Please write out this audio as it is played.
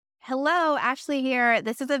Hello, Ashley here.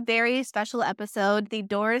 This is a very special episode. The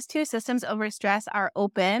doors to Systems Over Stress are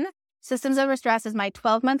open. Systems Over Stress is my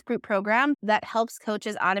 12-month group program that helps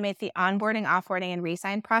coaches automate the onboarding, offboarding, and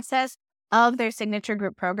re-sign process of their signature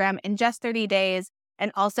group program in just 30 days, and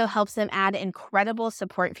also helps them add incredible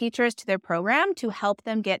support features to their program to help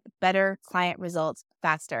them get better client results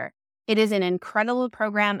faster. It is an incredible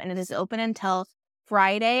program, and it is open until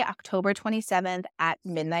Friday, October 27th at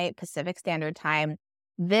midnight Pacific Standard Time.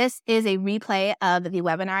 This is a replay of the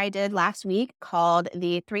webinar I did last week called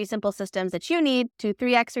The 3 Simple Systems That You Need to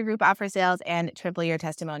 3X Your Group Offer Sales and Triple Your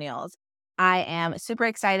Testimonials. I am super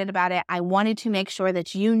excited about it. I wanted to make sure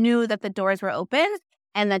that you knew that the doors were open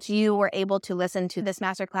and that you were able to listen to this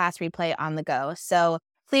masterclass replay on the go. So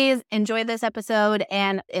please enjoy this episode.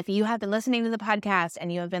 And if you have been listening to the podcast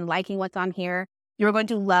and you have been liking what's on here, you're going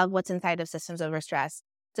to love what's inside of Systems Over Stress.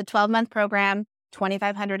 It's a 12-month program,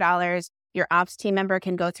 $2,500. Your ops team member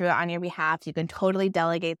can go through it on your behalf. You can totally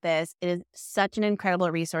delegate this. It is such an incredible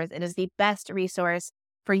resource. It is the best resource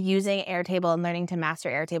for using Airtable and learning to master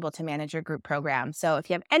Airtable to manage your group program. So if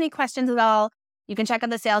you have any questions at all, you can check out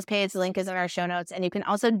the sales page. The link is in our show notes. And you can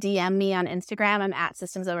also DM me on Instagram. I'm at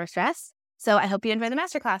Systems Over Stress. So I hope you enjoy the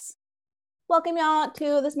masterclass. Welcome y'all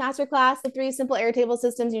to this masterclass, the 3 simple Airtable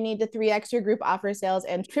systems you need to 3X your group offer sales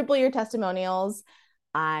and triple your testimonials.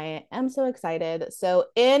 I am so excited. So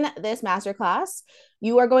in this masterclass,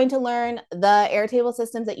 you are going to learn the Airtable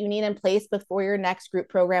systems that you need in place before your next group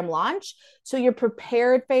program launch. So you're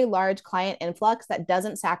prepared for a large client influx that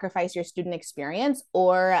doesn't sacrifice your student experience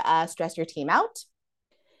or stress your team out.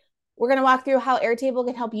 We're going to walk through how Airtable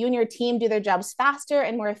can help you and your team do their jobs faster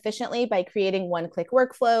and more efficiently by creating one-click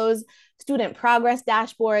workflows, student progress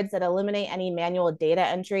dashboards that eliminate any manual data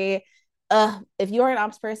entry. If you're an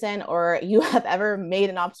ops person or you have ever made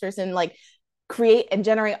an ops person like create and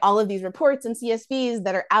generate all of these reports and CSVs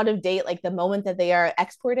that are out of date, like the moment that they are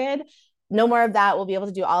exported, no more of that. We'll be able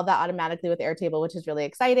to do all of that automatically with Airtable, which is really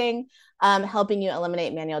exciting, helping you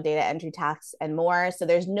eliminate manual data entry tasks and more. So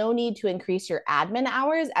there's no need to increase your admin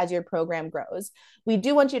hours as your program grows. We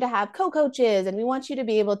do want you to have co-coaches and we want you to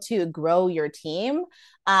be able to grow your team,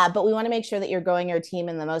 but we want to make sure that you're growing your team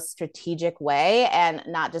in the most strategic way and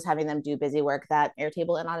not just having them do busy work that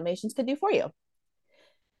Airtable and automations could do for you.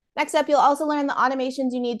 Next up, you'll also learn the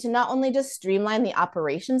automations you need to not only just streamline the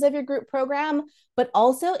operations of your group program, but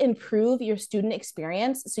also improve your student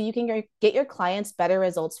experience so you can get your clients better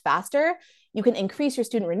results faster. You can increase your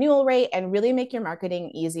student renewal rate and really make your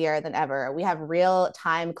marketing easier than ever. We have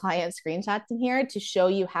real-time client screenshots in here to show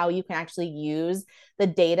you how you can actually use the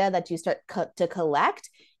data that you start to collect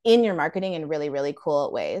in your marketing in really, really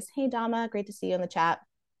cool ways. Hey, Dama, great to see you in the chat.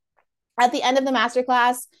 At the end of the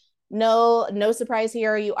masterclass, no surprise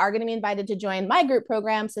here. You are going to be invited to join my group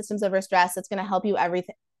program, Systems Over Stress. It's going to help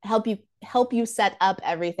you set up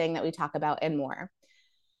everything that we talk about and more.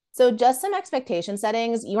 So just some expectation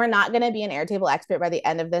settings. You are not going to be an Airtable expert by the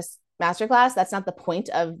end of this masterclass. That's not the point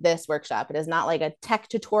of this workshop. It is not like a tech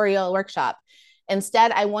tutorial workshop.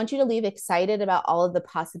 Instead, I want you to leave excited about all of the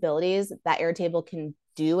possibilities that Airtable can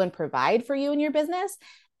do and provide for you in your business.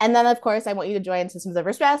 And then, of course, I want you to join Systems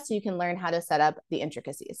Over Stress so you can learn how to set up the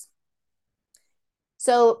intricacies.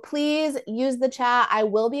 So please use the chat. I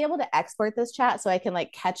will be able to export this chat so I can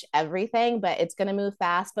like catch everything, but it's going to move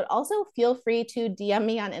fast. But also feel free to DM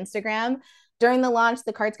me on Instagram. During the launch,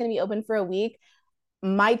 the cart's going to be open for a week.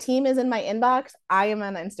 My team is in my inbox. I am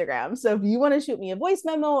on Instagram. So if you want to shoot me a voice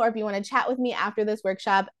memo or if you want to chat with me after this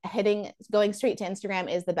workshop, going straight to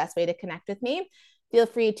Instagram is the best way to connect with me. Feel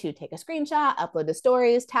free to take a screenshot, upload to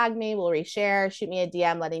stories, tag me, we'll reshare, shoot me a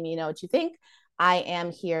DM letting me know what you think. I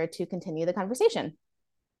am here to continue the conversation.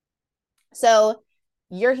 So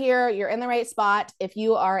you're here, you're in the right spot. If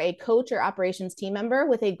you are a coach or operations team member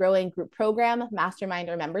with a growing group program, mastermind,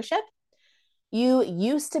 or membership, you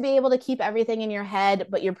used to be able to keep everything in your head,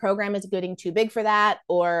 but your program is getting too big for that,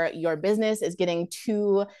 or your business is getting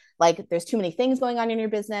too, like there's too many things going on in your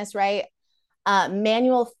business, right?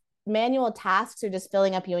 Manual tasks are just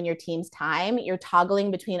filling up you and your team's time. You're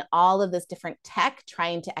toggling between all of this different tech,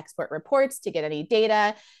 trying to export reports to get any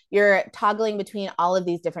data. You're toggling between all of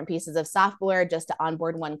these different pieces of software just to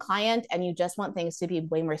onboard one client, and you just want things to be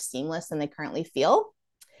way more seamless than they currently feel.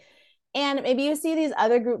 And maybe you see these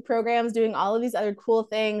other group programs doing all of these other cool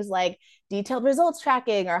things like detailed results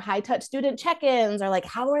tracking or high touch student check-ins, or like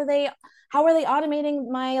how are they automating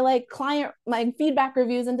my feedback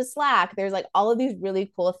reviews into Slack? There's like all of these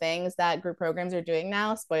really cool things that group programs are doing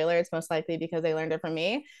now. Spoiler, it's most likely because they learned it from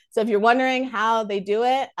me. So if you're wondering how they do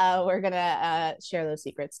it, we're going to share those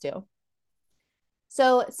secrets too.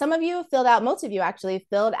 So some of you filled out, most of you actually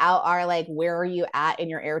filled out our like, where are you at in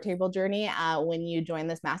your Airtable journey when you joined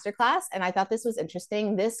this masterclass? And I thought this was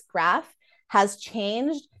interesting. This graph has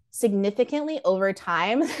changed significantly over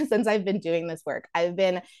time since I've been doing this work. I've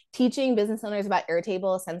been teaching business owners about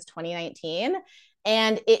Airtable since 2019.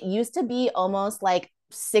 And it used to be almost like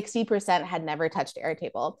 60% had never touched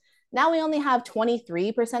Airtable. Now we only have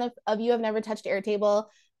 23% of you have never touched Airtable.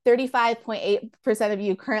 35.8% of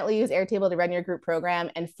you currently use Airtable to run your group program,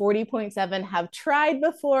 and 40.7% have tried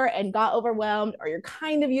before and got overwhelmed, or you're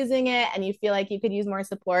kind of using it and you feel like you could use more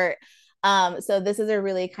support. So this is a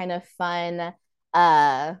really kind of fun,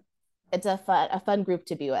 it's a fun group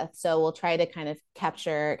to be with. So we'll try to kind of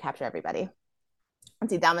capture everybody.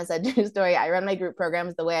 Let's see, Dama said, true story. I run my group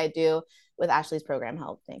programs the way I do with Ashley's program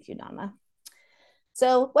help. Thank you, Dama.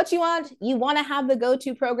 So what you want to have the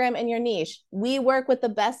go-to program in your niche. We work with the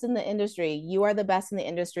best in the industry. You are the best in the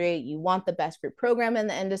industry. You want the best group program in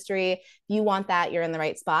the industry. If you want that, you're in the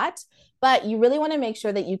right spot. But you really want to make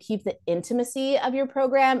sure that you keep the intimacy of your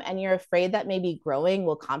program, and you're afraid that maybe growing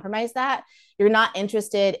will compromise that. You're not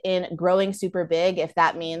interested in growing super big if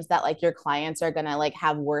that means that like your clients are going to like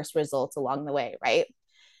have worse results along the way, right?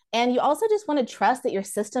 And you also just want to trust that your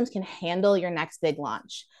systems can handle your next big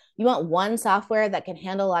launch. You want one software that can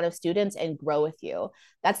handle a lot of students and grow with you.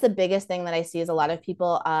 That's the biggest thing that I see is a lot of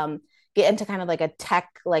people get into kind of like a tech,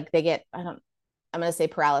 like they get, I'm going to say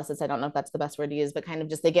paralysis. I don't know if that's the best word to use, but kind of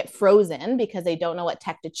just they get frozen because they don't know what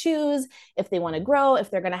tech to choose, if they want to grow,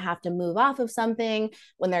 if they're going to have to move off of something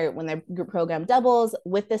when their group program doubles.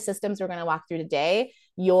 With the systems we're going to walk through today,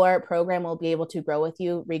 your program will be able to grow with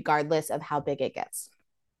you regardless of how big it gets.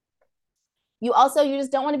 You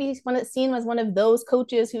just don't want to be seen as one of those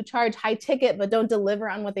coaches who charge high ticket but don't deliver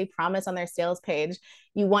on what they promise on their sales page.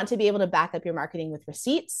 You want to be able to back up your marketing with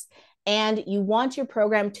receipts, and you want your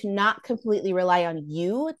program to not completely rely on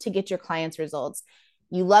you to get your clients results.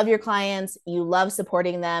 You love your clients, you love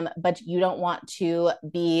supporting them, but you don't want to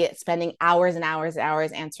be spending hours and hours and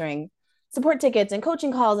hours answering support tickets and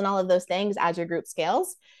coaching calls and all of those things as your group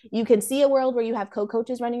scales. You can see a world where you have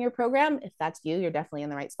co-coaches running your program. If that's you, you're definitely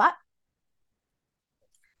in the right spot.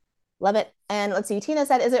 Love it. And let's see, Tina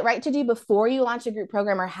said, is it right to do before you launch a group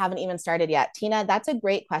program or haven't even started yet? Tina, that's a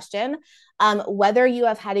great question. Whether you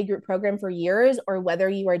have had a group program for years or whether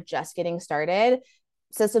you are just getting started,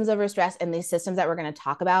 systems over stress and these systems that we're going to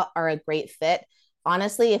talk about are a great fit.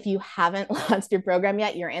 Honestly, if you haven't launched your program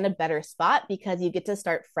yet, you're in a better spot because you get to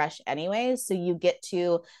start fresh anyways. So you get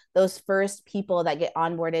to those first people that get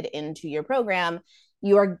onboarded into your program,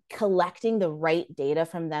 you are collecting the right data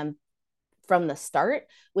from them from the start,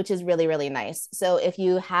 which is really, really nice. So if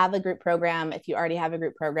you have a group program, if you already have a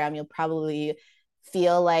group program, you'll probably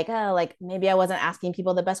feel like, oh, like maybe I wasn't asking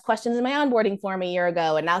people the best questions in my onboarding form a year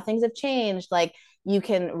ago, and now things have changed. Like you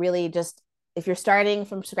can really just, if you're starting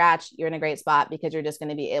from scratch, you're in a great spot because you're just going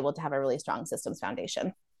to be able to have a really strong systems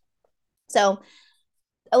foundation. So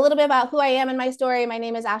a little bit about who I am and my story. My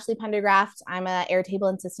name is Ashley Pendergraft. I'm an Airtable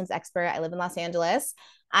and systems expert. I live in Los Angeles.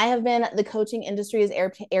 I have been the coaching industry's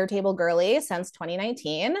Airtable girly since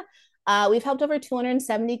 2019. We've helped over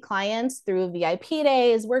 270 clients through VIP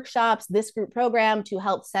days, workshops, this group program to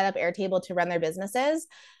help set up Airtable to run their businesses.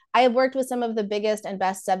 I have worked with some of the biggest and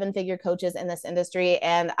best seven-figure coaches in this industry,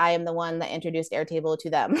 and I am the one that introduced Airtable to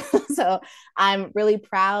them. So I'm really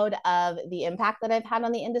proud of the impact that I've had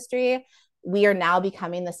on the industry. We are now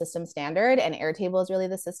becoming the system standard, and Airtable is really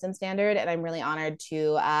the system standard. And I'm really honored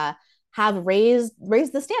to have raised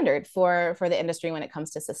the standard for the industry when it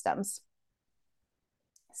comes to systems.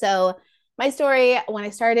 So my story, when I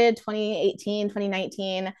started 2018,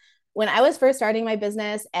 2019, when I was first starting my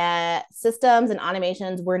business, systems and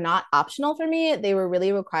automations were not optional for me. They were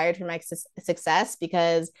really required for my success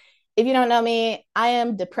because if you don't know me, I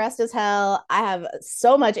am depressed as hell. I have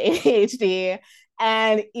so much ADHD.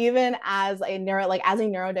 And even as a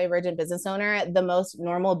neurodivergent business owner, the most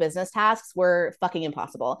normal business tasks were fucking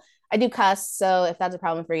impossible. I do cuss, so if that's a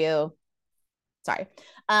problem for you, sorry.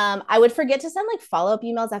 I would forget to send like follow-up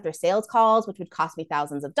emails after sales calls, which would cost me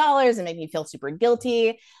thousands of dollars and make me feel super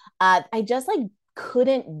guilty. I just like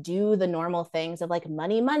couldn't do the normal things of like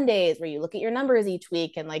Money Mondays, where you look at your numbers each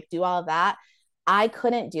week and like do all of that. I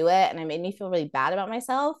couldn't do it, and it made me feel really bad about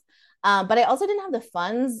myself. But I also didn't have the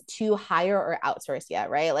funds to hire or outsource yet,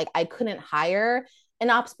 right? Like I couldn't hire an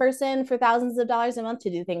ops person for thousands of dollars a month to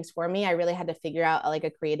do things for me. I really had to figure out like a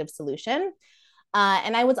creative solution.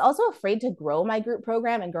 And I was also afraid to grow my group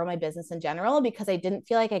program and grow my business in general because I didn't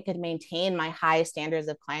feel like I could maintain my high standards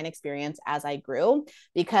of client experience as I grew,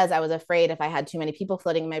 because I was afraid if I had too many people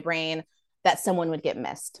floating in my brain that someone would get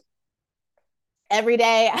missed. every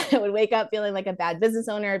day I would wake up feeling like a bad business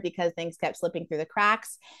owner because things kept slipping through the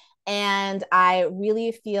cracks. And I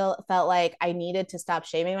really felt like I needed to stop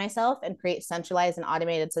shaming myself and create centralized and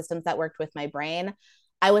automated systems that worked with my brain.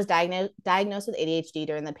 I was diagnosed with ADHD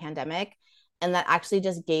during the pandemic, and that actually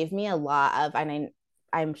just gave me a lot of, and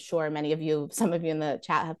I'm sure many of you, some of you in the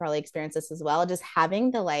chat have probably experienced this as well. Just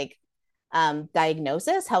having the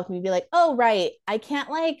diagnosis helped me be like, oh, right, I can't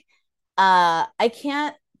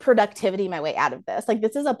productivity my way out of this. Like,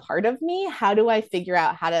 this is a part of me. How do I figure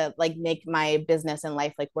out how to like make my business and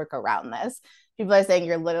life like work around this? People are saying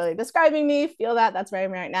you're literally describing me. Feel that? That's where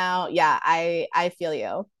I'm right now. Yeah, I feel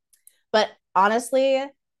you. But honestly,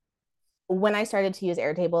 when I started to use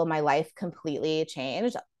Airtable, my life completely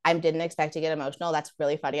changed. I didn't expect to get emotional. That's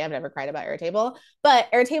really funny. I've never cried about Airtable,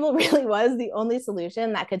 but Airtable really was the only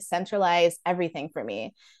solution that could centralize everything for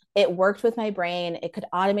me. It worked with my brain. It could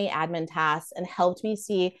automate admin tasks and helped me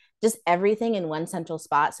see just everything in one central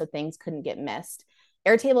spot so things couldn't get missed.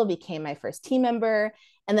 Airtable became my first team member.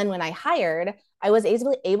 And then when I hired, I was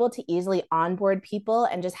able to easily onboard people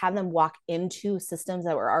and just have them walk into systems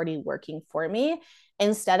that were already working for me,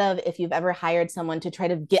 instead of, if you've ever hired someone to try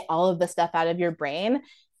to get all of the stuff out of your brain,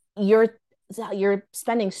 you're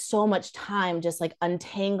spending so much time just like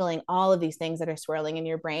untangling all of these things that are swirling in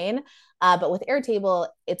your brain. But with Airtable,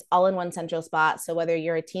 it's all in one central spot. So whether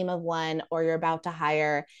you're a team of one or you're about to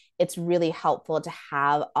hire, it's really helpful to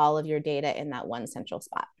have all of your data in that one central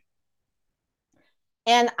spot.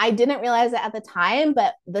 And I didn't realize it at the time,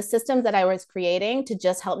 but the systems that I was creating to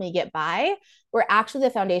just help me get by were actually the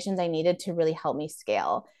foundations I needed to really help me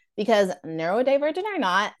scale. Because neurodivergent or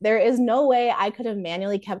not, there is no way I could have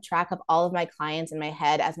manually kept track of all of my clients in my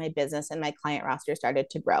head as my business and my client roster started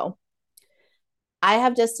to grow. I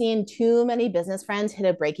have just seen too many business friends hit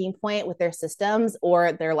a breaking point with their systems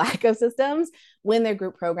or their lack of systems when their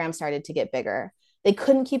group program started to get bigger. They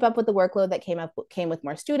couldn't keep up with the workload that came with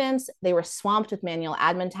more students. They were swamped with manual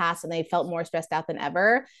admin tasks and they felt more stressed out than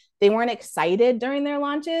ever. They weren't excited during their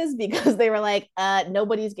launches because they were like,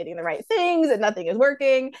 nobody's getting the right things and nothing is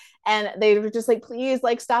working. And they were just like, please,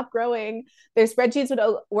 like, stop growing. Their spreadsheets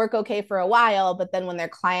would work okay for a while, but then when their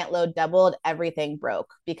client load doubled, everything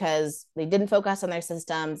broke because they didn't focus on their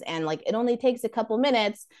systems. And like, it only takes a couple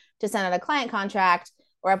minutes to send out a client contract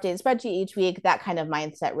or update a spreadsheet each week. That kind of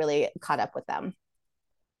mindset really caught up with them.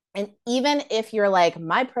 And even if you're like,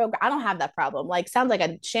 my program, I don't have that problem, like, sounds like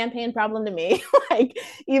a champagne problem to me. Like,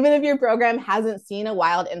 even if your program hasn't seen a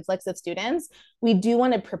wild influx of students, we do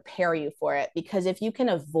want to prepare you for it, because if you can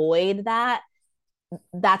avoid that,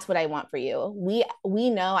 that's what I want for you. We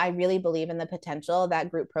know, I really believe in the potential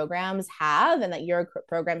that group programs have and that your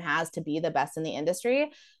program has to be the best in the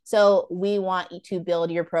industry. So we want you to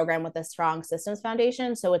build your program with a strong systems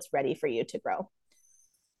foundation so it's ready for you to grow.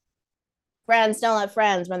 Friends don't let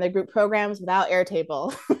friends run their group programs without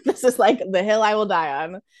Airtable. This is like the hill I will die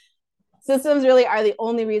on. Systems really are the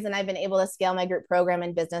only reason I've been able to scale my group program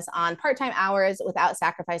and business on part-time hours without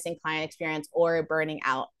sacrificing client experience or burning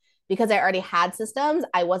out. Because I already had systems,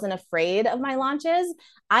 I wasn't afraid of my launches.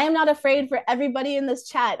 I am not afraid for everybody in this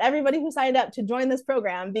chat, everybody who signed up to join this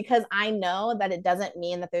program, because I know that it doesn't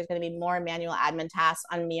mean that there's going to be more manual admin tasks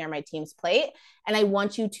on me or my team's plate. And I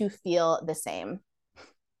want you to feel the same.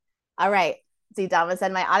 All right. See, Dama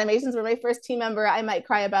said, my automations were my first team member. I might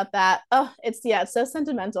cry about that. Oh, it's so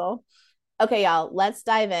sentimental. Okay, y'all, let's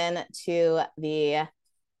dive in to the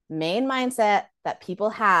main mindset that people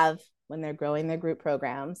have when they're growing their group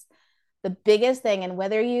programs. The biggest thing, and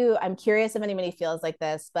I'm curious if anybody feels like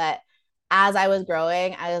this, but as I was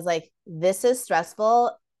growing, I was like, this is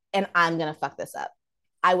stressful and I'm going to fuck this up.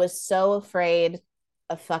 I was so afraid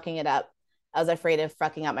of fucking it up. I was afraid of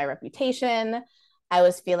fucking up my reputation. I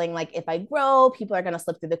was feeling like if I grow, people are going to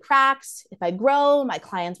slip through the cracks. If I grow, my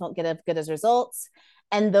clients won't get as good as results.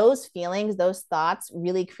 And those feelings, those thoughts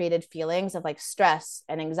really created feelings of like stress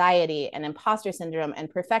and anxiety and imposter syndrome and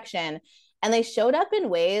perfection. And they showed up in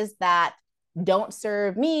ways that don't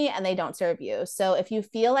serve me and they don't serve you. So if you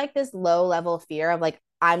feel like this low level fear of like,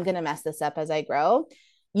 I'm going to mess this up as I grow,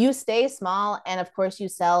 you stay small. And of course, you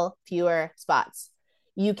sell fewer spots.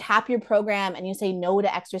 You cap your program and you say no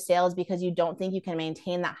to extra sales because you don't think you can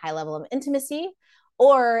maintain that high level of intimacy.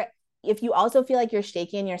 Or if you also feel like you're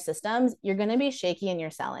shaky in your systems, you're going to be shaky in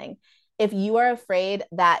your selling. If you are afraid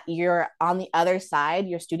that you're on the other side,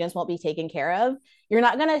 your students won't be taken care of, you're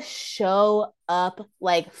not going to show up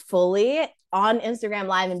like fully on Instagram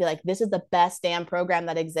Live and be like, this is the best damn program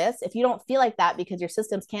that exists. If you don't feel like that because your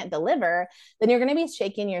systems can't deliver, then you're going to be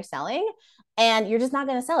shaky in your selling and you're just not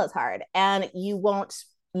going to sell as hard, and you won't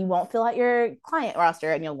fill out your client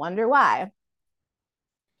roster and you'll wonder why.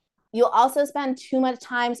 You'll also spend too much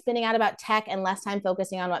time spinning out about tech and less time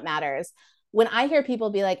focusing on what matters. When I hear people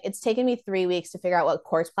be like, it's taken me 3 weeks to figure out what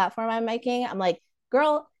course platform I'm making, I'm like,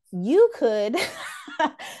 girl, you could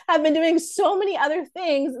have been doing so many other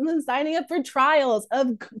things and then signing up for trials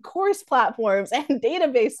of course platforms and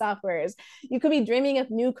database softwares. You could be dreaming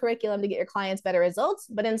of new curriculum to get your clients better results,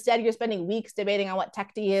 but instead you're spending weeks debating on what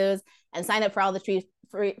tech to use and sign up for all the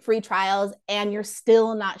free trials, and you're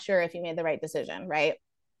still not sure if you made the right decision, right?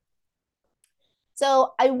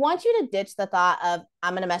 So I want you to ditch the thought of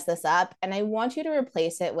I'm going to mess this up, and I want you to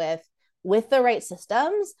replace it with the right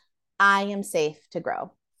systems, I am safe to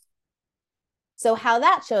grow. So how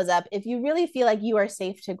that shows up, if you really feel like you are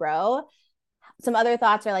safe to grow, some other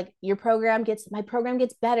thoughts are like my program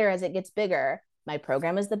gets better as it gets bigger. My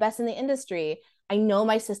program is the best in the industry. I know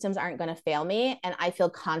my systems aren't going to fail me, and I feel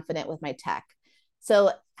confident with my tech.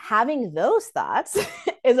 So having those thoughts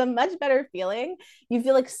is a much better feeling. You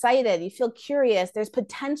feel excited, you feel curious, there's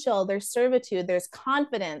potential, there's servitude, there's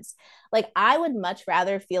confidence. Like I would much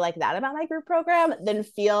rather feel like that about my group program than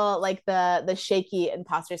feel like the shaky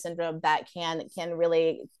imposter syndrome that can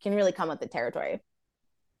really come with the territory.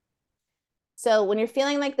 So when you're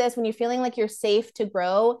feeling like this, when you're feeling like you're safe to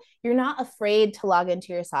grow, you're not afraid to log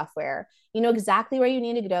into your software. You know exactly where you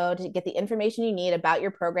need to go to get the information you need about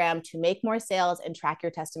your program to make more sales and track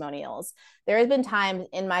your testimonials. There has been times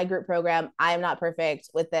in my group program, I am not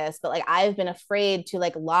perfect with this, but like I've been afraid to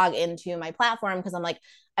like log into my platform because I'm like,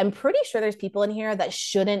 I'm pretty sure there's people in here that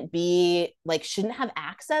shouldn't have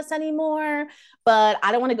access anymore, but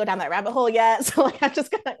I don't want to go down that rabbit hole yet. So like, I'm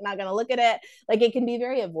just not going to look at it. Like it can be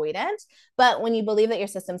very avoidant, but when you believe that your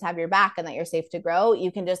systems have your back and that you're safe to grow, you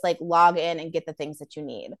can just like log in and get the things that you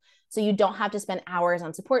need. So you don't have to spend hours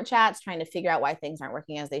on support chats trying to figure out why things aren't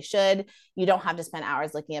working as they should. You don't have to spend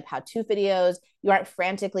hours looking up how-to videos. You aren't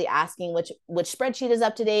frantically asking which spreadsheet is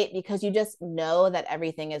up to date because you just know that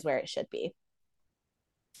everything is where it should be.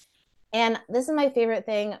 And this is my favorite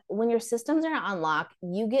thing. When your systems are on lock,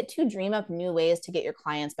 you get to dream up new ways to get your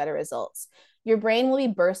clients better results. Your brain will be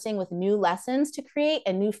bursting with new lessons to create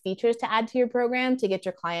and new features to add to your program to get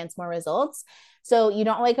your clients more results. So you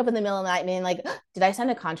don't wake up in the middle of the night being like, did I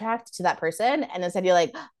send a contract to that person? And instead you're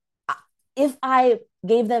like, if I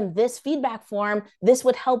gave them this feedback form, this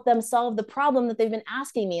would help them solve the problem that they've been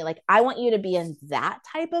asking me. Like, I want you to be in that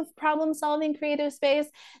type of problem solving creative space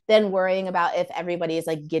than worrying about if everybody is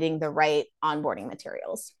like getting the right onboarding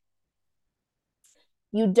materials.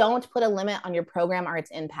 You don't put a limit on your program or its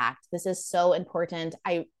impact. This is so important.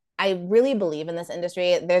 I really believe in this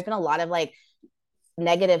industry. There's been a lot of like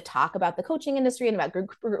negative talk about the coaching industry and about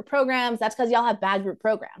group programs. That's because y'all have bad group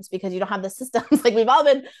programs because you don't have the systems. Like we've all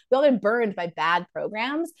been burned by bad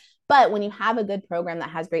programs. But when you have a good program that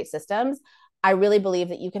has great systems, I really believe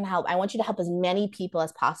that you can help. I want you to help as many people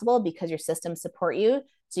as possible because your systems support you.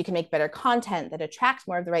 So you can make better content that attracts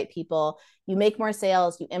more of the right people. You make more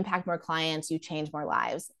sales, you impact more clients, you change more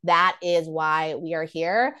lives. That is why we are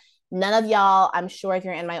here. None of y'all, I'm sure if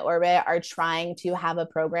you're in my orbit, are trying to have a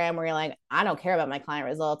program where you're like, I don't care about my client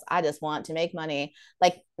results. I just want to make money.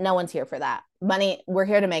 Like, no one's here for that. Money, we're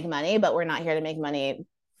here to make money, but we're not here to make money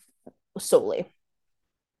solely.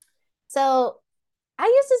 So I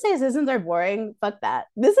used to say systems are boring. Fuck that.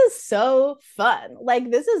 This is so fun. Like,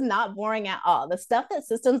 this is not boring at all. The stuff that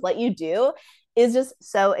systems let you do is just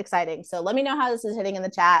so exciting. So let me know how this is hitting in the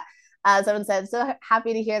chat. Someone said, so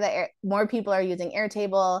happy to hear that more people are using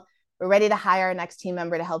Airtable. We're ready to hire our next team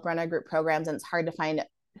member to help run our group programs, and it's hard to find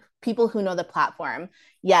people who know the platform.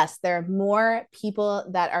 Yes, there are more people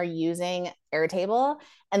that are using Airtable,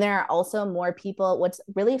 and there are also more people. What's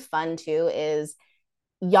really fun too is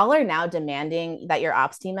y'all are now demanding that your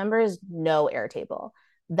ops team members know Airtable.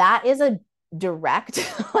 That is a direct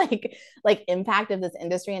like impact of this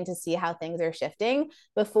industry and to see how things are shifting.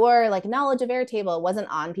 Before, like knowledge of Airtable wasn't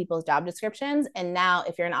on people's job descriptions, and now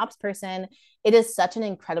if you're an ops person, it is such an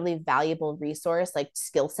incredibly valuable resource, like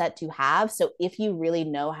skill set to have. So if you really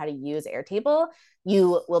know how to use Airtable,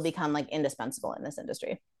 you will become like indispensable in this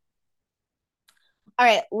industry. All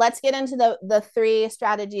right, let's get into the three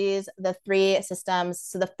strategies, the three systems.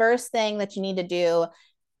 So the first thing that you need to do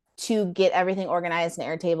to get everything organized in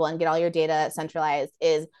Airtable and get all your data centralized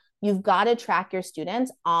is you've got to track your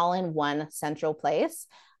students all in one central place.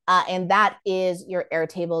 And that is your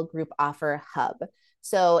Airtable group offer hub.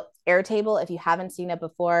 So Airtable, if you haven't seen it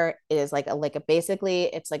before, it is basically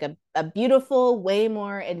it's like a beautiful, way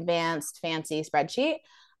more advanced, fancy spreadsheet.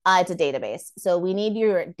 It's a database. So we need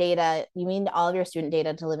your data. You need all of your student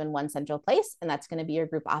data to live in one central place, and that's going to be your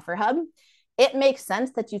group offer hub. It makes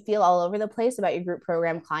sense that you feel all over the place about your group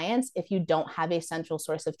program clients if you don't have a central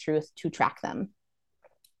source of truth to track them.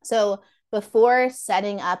 So before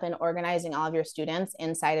setting up and organizing all of your students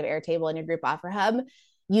inside of Airtable and your group offer hub,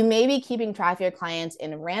 you may be keeping track of your clients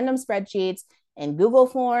in random spreadsheets, in Google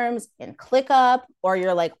Forms, in ClickUp, or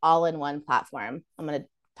your like all-in-one platform. I'm going to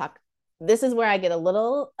talk. This is where I get a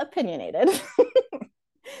little opinionated.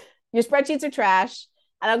 Your spreadsheets are trash.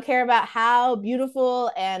 I don't care about how beautiful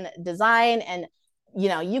and design and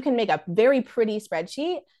you can make a very pretty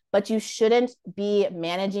spreadsheet, but you shouldn't be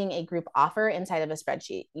managing a group offer inside of a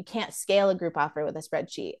spreadsheet. You can't scale a group offer with a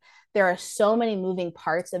spreadsheet. There are so many moving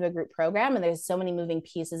parts of a group program, and there's so many moving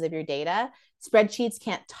pieces of your data. Spreadsheets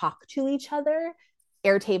can't talk to each other.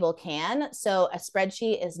 Airtable can. So a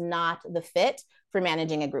spreadsheet is not the fit for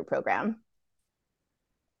managing a group program.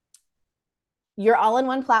 Your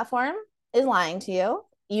all-in-one platform is lying to you.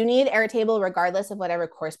 You need Airtable regardless of whatever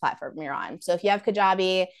course platform you're on. So if you have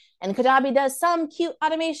Kajabi and Kajabi does some cute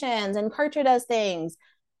automations and Kartra does things,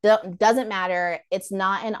 doesn't matter. It's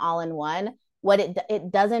not an all-in-one. What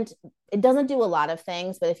it doesn't do a lot of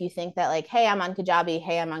things, but if you think that like, hey, I'm on Kajabi,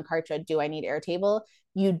 hey, I'm on Kartra, do I need Airtable?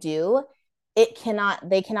 You do. They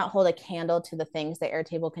cannot hold a candle to the things that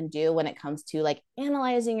Airtable can do when it comes to like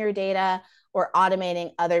analyzing your data or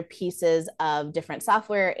automating other pieces of different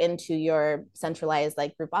software into your centralized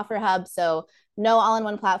like group offer hub. So no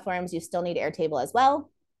all-in-one platforms, you still need Airtable as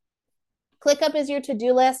well. ClickUp is your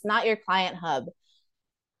to-do list, not your client hub.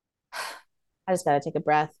 I just got to take a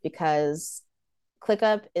breath because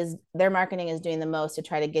ClickUp is their marketing is doing the most to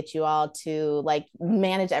try to get you all to like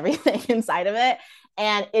manage everything inside of it.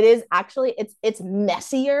 And it is actually it's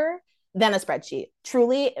messier than a spreadsheet.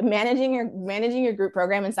 Truly managing your group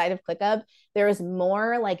program inside of ClickUp, there is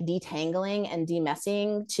more like detangling and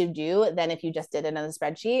demessing to do than if you just did it in a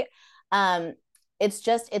spreadsheet.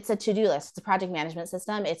 It's a to-do list. It's a project management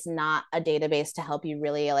system. It's not a database to help you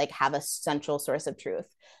really like have a central source of truth.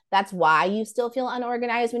 That's why you still feel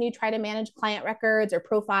unorganized when you try to manage client records or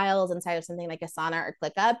profiles inside of something like Asana or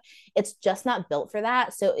ClickUp. It's just not built for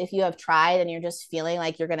that. So if you have tried and you're just feeling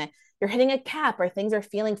like you're hitting a cap or things are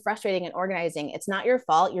feeling frustrating and organizing, it's not your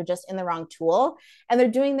fault. You're just in the wrong tool, and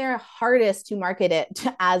they're doing their hardest to market it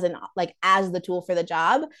as the tool for the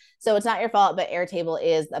job. So it's not your fault, but Airtable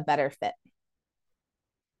is a better fit.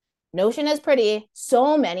 Notion is pretty.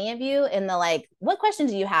 So many of you in the like, what questions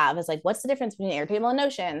do you have? Is like, what's the difference between Airtable and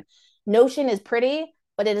Notion? Notion is pretty,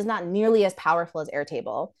 but it is not nearly as powerful as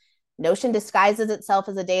Airtable. Notion disguises itself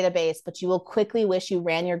as a database, but you will quickly wish you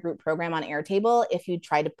ran your group program on Airtable if you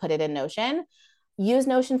try to put it in Notion. Use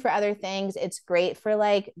Notion for other things. It's great for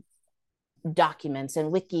like documents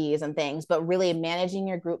and wikis and things, but really managing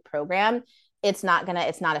your group program, it's not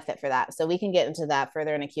a fit for that. So we can get into that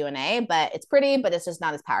further in a Q&A, but it's pretty, but it's just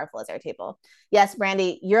not as powerful as Airtable. Yes,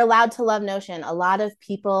 Brandy, you're allowed to love Notion. A lot of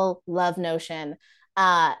people love Notion,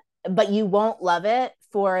 but you won't love it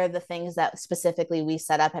for the things that specifically we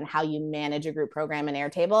set up and how you manage a group program in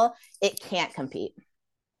Airtable. It can't compete.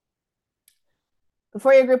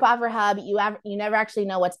 Before your group offer hub, you never actually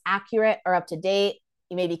know what's accurate or up to date.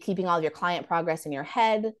 You may be keeping all of your client progress in your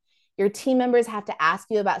head. Your team members have to ask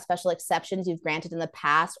you about special exceptions you've granted in the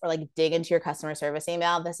past or like dig into your customer service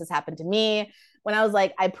email. This has happened to me when I was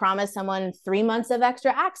like, I promised someone 3 months of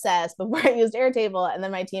extra access before I used Airtable. And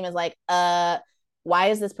then my team is like, why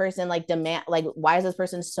is this person why is this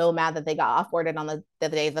person so mad that they got offboarded on the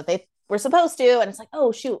day that they were supposed to? And it's like,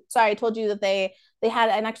 oh, shoot, sorry, I told you that they had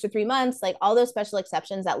an extra 3 months, like all those special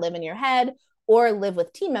exceptions that live in your head or live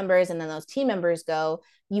with team members. And then those team members go,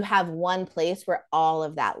 you have one place where all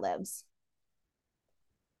of that lives.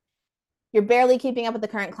 You're barely keeping up with the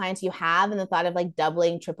current clients you have, and the thought of like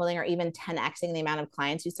doubling, tripling, or even 10xing the amount of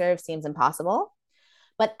clients you serve seems impossible.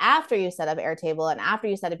 But after you set up Airtable and after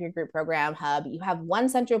you set up your group program hub, you have one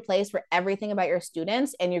central place where everything about your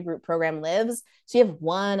students and your group program lives. So you have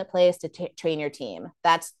one place to train your team.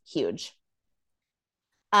 That's huge.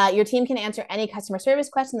 Your team can answer any customer service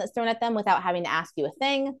question that's thrown at them without having to ask you a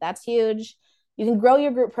thing. That's huge. You can grow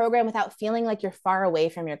your group program without feeling like you're far away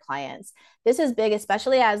from your clients. This is big,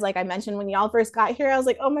 especially as like I mentioned when y'all first got here, I was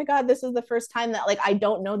like, oh my God, this is the first time that like I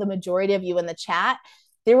don't know the majority of you in the chat.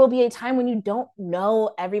 There will be a time when you don't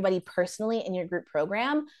know everybody personally in your group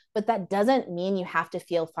program, but that doesn't mean you have to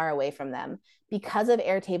feel far away from them. Because of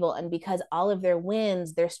Airtable and because all of their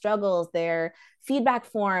wins, their struggles, their feedback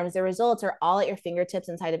forms, their results are all at your fingertips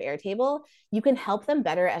inside of Airtable, you can help them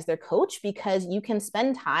better as their coach because you can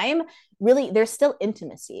spend time. Really, there's still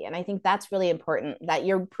intimacy. And I think that's really important, that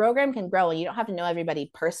your program can grow and you don't have to know everybody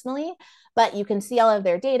personally, but you can see all of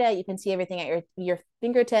their data. You can see everything at your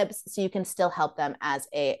fingertips, so you can still help them as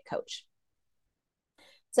a coach.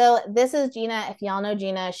 So this is Gina. If y'all know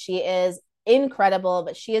Gina, she is incredible,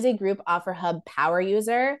 but she is a group offer hub power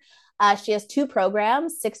user. She has 2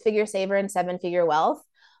 programs, 6-figure saver and 7-figure wealth.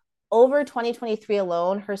 Over 2023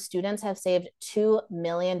 alone, her students have saved $2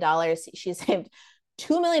 million. She saved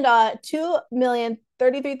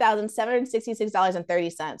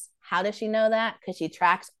 $2,033,766.30. How does she know that? Because she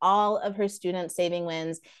tracks all of her student saving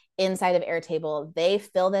wins inside of Airtable. They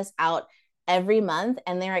fill this out every month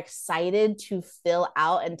and they're excited to fill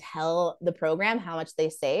out and tell the program how much they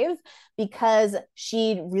save because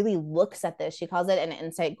she really looks at this. She calls it an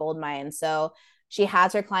insight gold mine. So she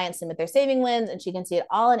has her clients submit their saving wins and she can see it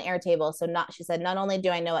all in Airtable. So she said, not only do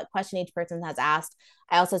I know what question each person has asked,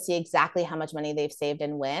 I also see exactly how much money they've saved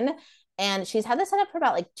and when. And she's had this set up for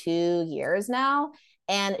about 2 years now.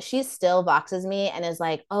 And she still boxes me and is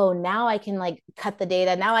like, oh, now I can cut the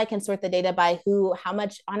data. Now I can sort the data by how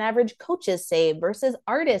much on average coaches save versus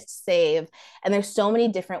artists save. And there's so many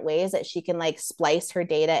different ways that she can splice her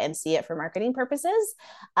data and see it for marketing purposes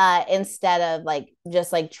instead of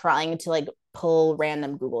just trying to pull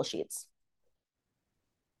random Google Sheets.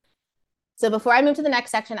 So before I move to the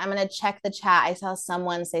next section, I'm going to check the chat. I saw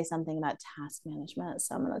someone say something about task management,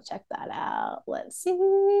 so I'm going to check that out. Let's see.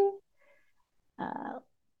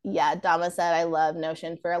 Yeah, Dama said, I love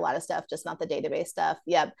Notion for a lot of stuff, just not the database stuff.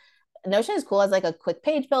 Yep. Notion is cool as a quick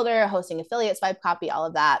page builder, hosting affiliate, swipe copy, all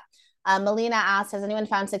of that. Melina asked, has anyone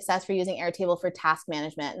found success for using Airtable for task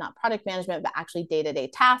management, not product management, but actually day-to-day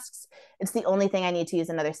tasks? It's the only thing I need to use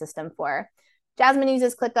another system for. Jasmine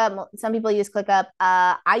uses ClickUp. Some people use ClickUp.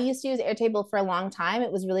 I used to use Airtable for a long time.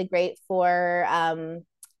 It was really great for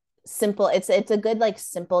simple. It's a good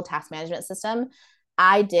simple task management system.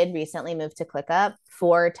 I did recently move to ClickUp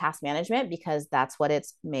for task management because that's what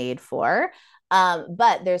it's made for.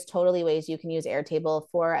 But there's totally ways you can use Airtable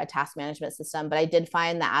for a task management system. But I did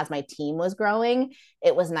find that as my team was growing,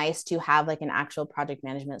 it was nice to have an actual project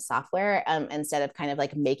management software instead of kind of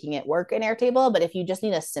making it work in Airtable. But if you just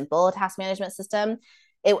need a simple task management system,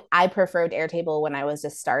 I preferred Airtable when I was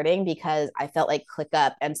just starting because I felt like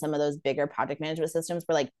ClickUp and some of those bigger project management systems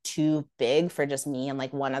were too big for just me and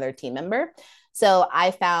one other team member. So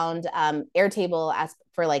I found Airtable as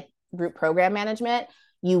for group program management,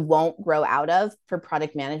 you won't grow out of. For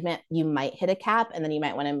product management, you might hit a cap and then you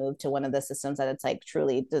might want to move to one of the systems that it's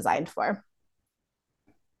truly designed for.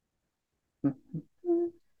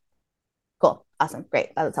 Cool. Awesome.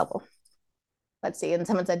 Great. That's helpful. Let's see. And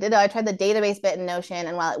someone said, ditto, I tried the database bit in Notion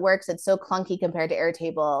and while it works, it's so clunky compared to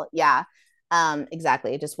Airtable. Yeah,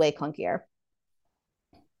 exactly. Just way clunkier.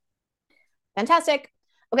 Fantastic.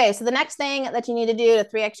 Okay, so the next thing that you need to do to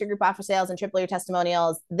 3x your group offer sales and triple your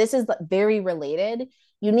testimonials, this is very related.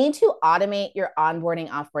 You need to automate your onboarding,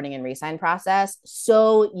 offboarding, and resign process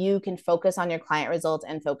so you can focus on your client results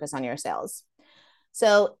and focus on your sales.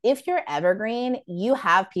 So if you're evergreen, you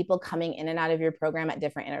have people coming in and out of your program at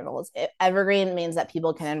different intervals. Evergreen means that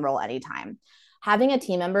people can enroll anytime. Having a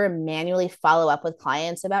team member manually follow up with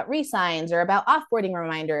clients about resigns or about offboarding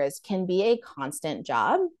reminders can be a constant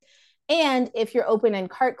job. And if you're open and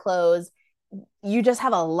cart close, you just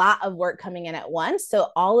have a lot of work coming in at once. So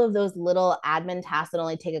all of those little admin tasks that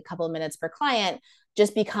only take a couple of minutes per client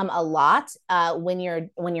just become a lot when you're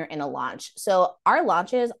in a launch. So our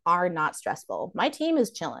launches are not stressful. My team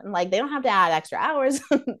is chilling. They don't have to add extra hours.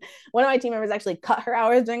 One of my team members actually cut her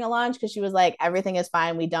hours during a launch because she was like, everything is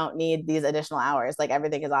fine. We don't need these additional hours.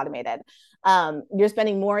 Everything is automated. You're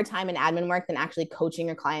spending more time in admin work than actually coaching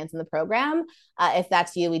your clients in the program. If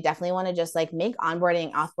that's you, we definitely want to just make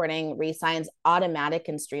onboarding, offboarding, resigns automatic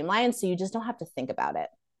and streamlined so you just don't have to think about it.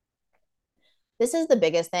 This is the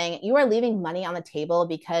biggest thing. You are leaving money on the table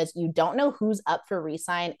because you don't know who's up for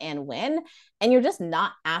resign and when, and you're just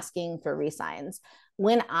not asking for resigns.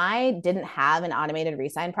 When I didn't have an automated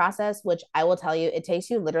resign process, which I will tell you, it takes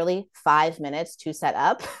you literally 5 minutes to set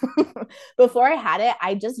up. Before I had it,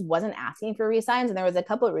 I just wasn't asking for resigns. And there was a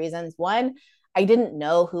couple of reasons. One, I didn't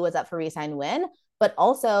know who was up for resign when, but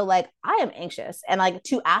also I am anxious. And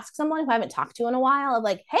to ask someone who I haven't talked to in a while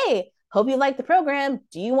of hey, hope you like the program.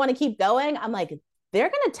 Do you want to keep going? I'm they're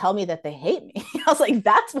going to tell me that they hate me. I was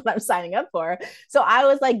that's what I'm signing up for. So I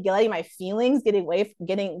was letting my feelings get in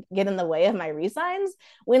the way of my resigns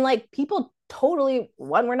when people totally,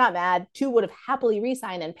 one, were not mad, two, would have happily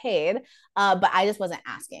resigned and paid. But I just wasn't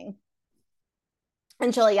asking.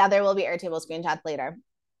 And Chile, yeah, there will be Airtable screenshots later.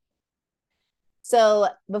 So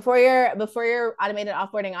before your automated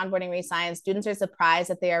offboarding, onboarding resigns, students are surprised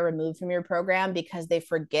that they are removed from your program because they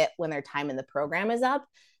forget when their time in the program is up.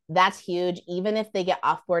 That's huge. Even if they get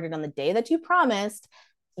offboarded on the day that you promised,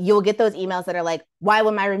 you'll get those emails that are why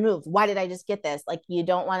am I removed? Why did I just get this? You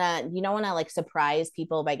don't want to surprise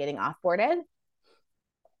people by getting offboarded.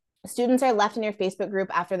 Students are left in your Facebook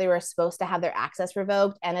group after they were supposed to have their access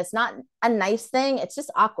revoked. And it's not a nice thing. It's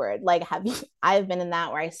just awkward. Like, I've been in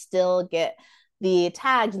that where I still get the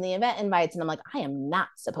tags and the event invites, and I'm like, I am not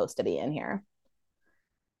supposed to be in here.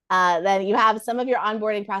 Then you have some of your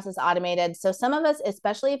onboarding process automated. So some of us,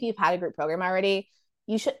 especially if you've had a group program already,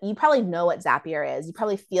 you probably know what Zapier is. You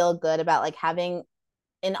probably feel good about like having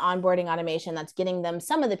an onboarding automation that's getting them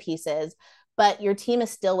some of the pieces, but your team is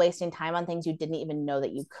still wasting time on things you didn't even know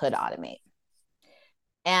that you could automate.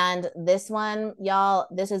 And this one, y'all,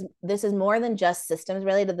 this is more than just systems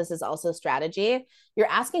related. This is also strategy.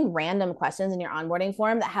 You're asking random questions in your onboarding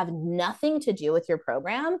form that have nothing to do with your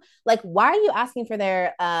program. Like, why are you asking for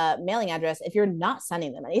their mailing address if you're not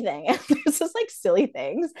sending them anything? It's just like silly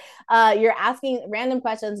things. You're asking random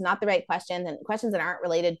questions, not the right questions, and questions that aren't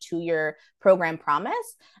related to your program promise.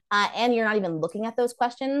 And you're not even looking at those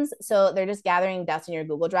questions. So they're just gathering dust in your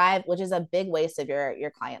Google Drive, which is a big waste of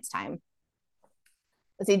your client's time.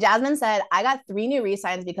 Let's see, Jasmine said, I got 3 new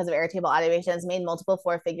resigns because of Airtable automations, made multiple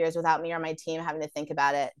 4 figures without me or my team having to think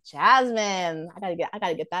about it. Jasmine, I gotta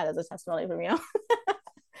get that as a testimony from you.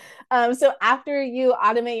 So after you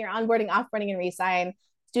automate your onboarding, offboarding, and resign,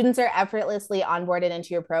 students are effortlessly onboarded into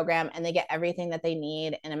your program and they get everything that they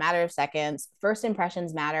need in a matter of seconds. First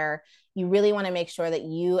impressions matter. You really want to make sure that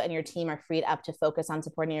you and your team are freed up to focus on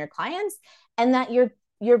supporting your clients, and that your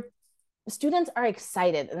students are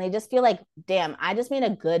excited and they just feel like, damn, I just made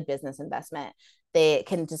a good business investment. They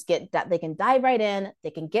can just they can dive right in,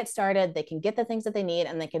 they can get started, they can get the things that they need,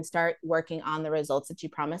 and they can start working on the results that you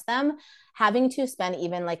promised them. Having to spend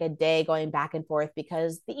even like a day going back and forth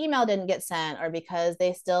because the email didn't get sent, or because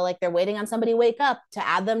they still like they're waiting on somebody to wake up to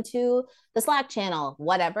add them to the Slack channel,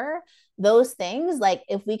 whatever, those things, like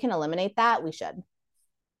if we can eliminate that, we should.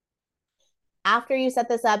 After you set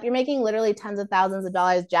this up, you're making literally tens of thousands of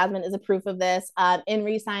dollars. Jasmine is a proof of this, in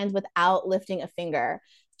resigns without lifting a finger.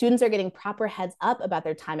 Students are getting proper heads up about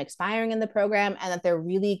their time expiring in the program, and that they're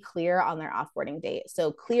really clear on their offboarding date.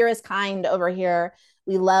 So clear is kind over here.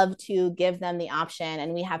 We love to give them the option,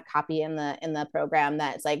 and we have copy in the program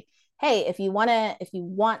that's like, hey, if you want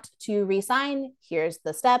to resign, here's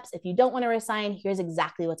the steps. If you don't want to resign, here's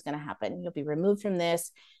exactly what's going to happen. You'll be removed from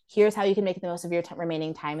this. Here's how you can make the most of your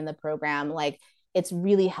remaining time in the program. Like, it's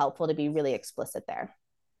really helpful to be really explicit there.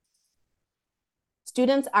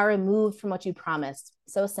 Students are removed from what you promised.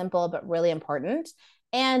 So simple, but really important.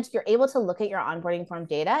 And you're able to look at your onboarding form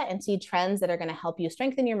data and see trends that are going to help you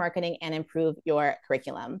strengthen your marketing and improve your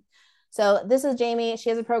curriculum. So this is Jamie. She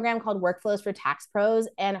has a program called Workflows for Tax Pros,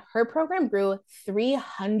 and her program grew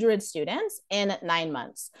 300 students in 9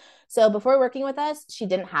 months. So before working with us, she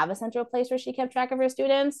didn't have a central place where she kept track of her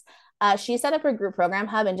students. She set up her group program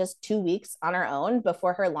hub in just 2 weeks on her own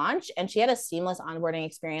before her launch, and she had a seamless onboarding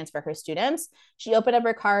experience for her students. She opened up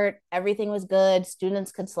her cart, everything was good.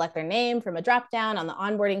 Students could select their name from a dropdown on the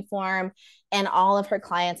onboarding form, and all of her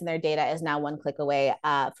clients and their data is now 1 click away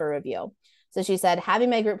for review. So she said, having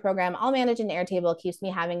my group program all managed in Airtable keeps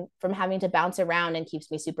me from having to bounce around and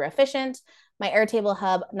keeps me super efficient. My Airtable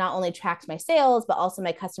hub not only tracks my sales, but also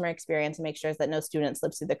my customer experience and makes sure that no student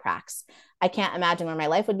slips through the cracks. I can't imagine where my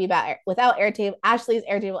life would be without Airtable, Ashley's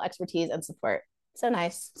Airtable expertise and support. So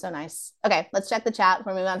nice, so nice. Okay, let's check the chat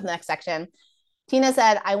before we move on to the next section. Tina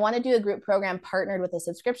said, I want to do a group program partnered with a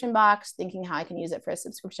subscription box, thinking how I can use it for a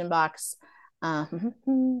subscription box.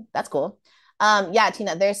 That's cool. Yeah,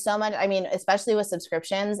 Tina, there's so much, I mean, especially with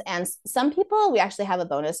subscriptions, and some people, we actually have a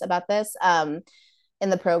bonus about this in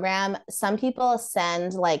the program. Some people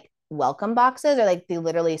send like welcome boxes, or like they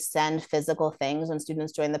literally send physical things when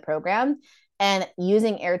students join the program, and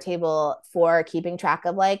using Airtable for keeping track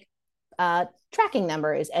of like tracking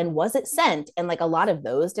numbers and was it sent, and like a lot of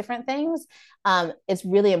those different things. It's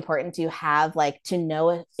really important to have like to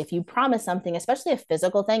know if you promise something, especially a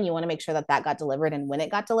physical thing, you want to make sure that that got delivered and when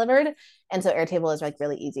it got delivered. And so Airtable is like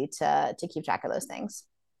really easy to keep track of those things.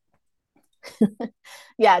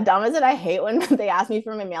 Yeah, Dama said, I hate when they ask me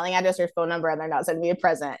for my mailing address or phone number and they're not sending me a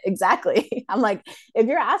present. Exactly. I'm like, if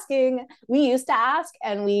you're asking, we used to ask,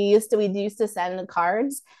 and we used to send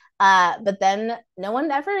cards. But then no one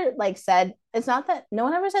ever like said, it's not that no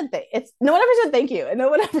one ever said no one ever said thank you, and no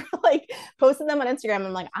one ever like posted them on Instagram.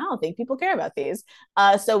 I'm like, I don't think people care about these.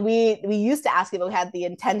 So we used to ask people who had the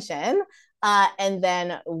intention, and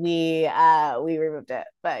then we removed it.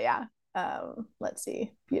 But yeah, let's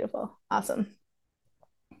see, beautiful, awesome,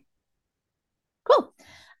 cool.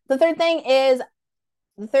 The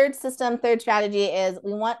third strategy is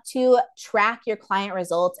we want to track your client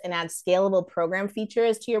results and add scalable program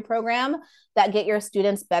features to your program that get your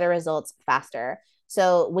students better results faster.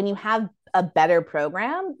 So when you have a better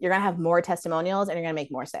program, you're going to have more testimonials and you're going to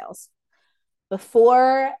make more sales.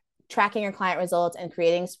 Before tracking your client results and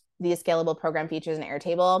creating these scalable program features in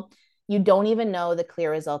Airtable, you don't even know the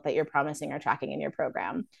clear result that you're promising or tracking in your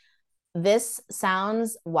program. This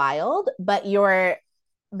sounds wild, but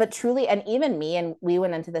truly, and even me, and we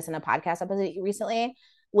went into this in a podcast episode recently,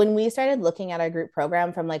 when we started looking at our group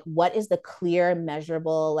program from like, what is the clear,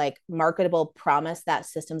 measurable, like marketable promise that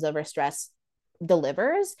systems over stress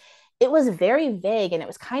delivers, it was very vague and it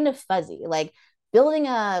was kind of fuzzy. Like building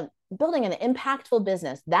an impactful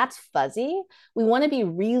business, that's fuzzy. We want to be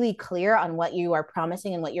really clear on what you are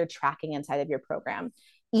promising and what you're tracking inside of your program,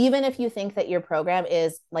 even if you think that your program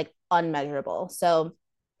is like unmeasurable. So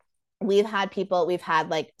we've had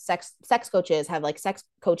like sex coaches have like sex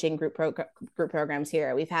coaching group programs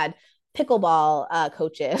here. We've had pickleball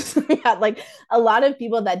coaches. We had like a lot of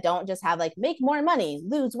people that don't just have like make more money,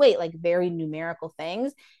 lose weight, like very numerical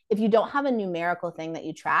things. If you don't have a numerical thing that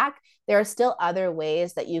you track, there are still other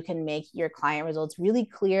ways that you can make your client results really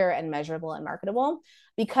clear and measurable and marketable,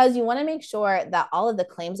 because you want to make sure that all of the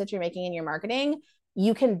claims that you're making in your marketing,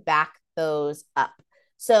 you can back those up.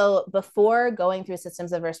 So before going through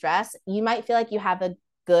systems over stress, you might feel like you have a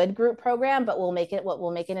good group program, but what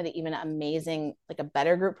will make it an even amazing, like a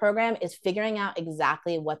better group program, is figuring out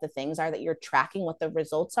exactly what the things are that you're tracking, what the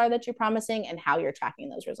results are that you're promising, and how you're tracking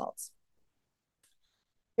those results.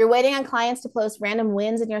 You're waiting on clients to post random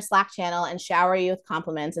wins in your Slack channel and shower you with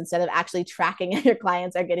compliments instead of actually tracking if your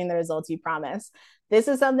clients are getting the results you promise. This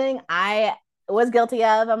is something I was guilty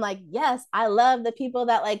of. I'm like, yes, I love the people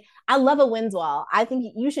that like, I love a wins wall. I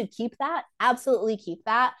think you should keep that. Absolutely keep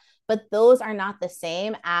that. But those are not the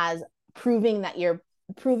same as proving that your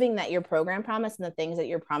program promise and the things that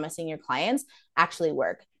you're promising your clients actually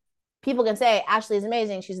work. People can say, Ashley is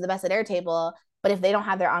amazing, she's the best at Airtable. But if they don't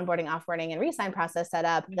have their onboarding, offboarding, and resign process set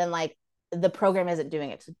up, then like the program isn't doing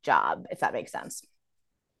its job, if that makes sense.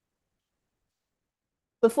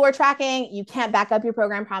 Before tracking, you can't back up your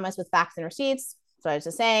program promise with facts and receipts. So I was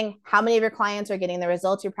just saying, how many of your clients are getting the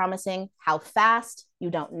results you're promising? How fast? You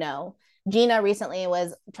don't know. Gina recently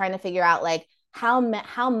was trying to figure out like how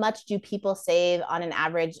much do people save on an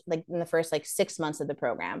average, like in the first like 6 months of the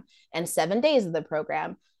program and 7 days of the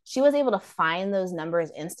program. She was able to find those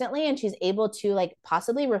numbers instantly, and she's able to like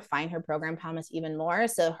possibly refine her program promise even more.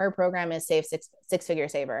 So her program is Save Six Figure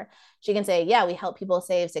Saver. She can say, yeah, we help people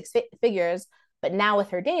save six figures. But now with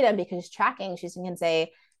her data, because tracking, she can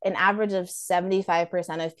say an average of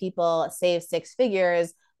 75% of people save six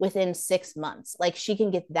figures within 6 months. Like she can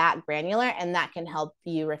get that granular, and that can help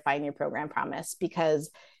you refine your program promise, because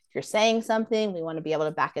if you're saying something, we want to be able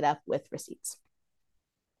to back it up with receipts.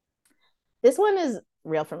 This one is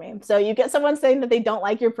real for me. So you get someone saying that they don't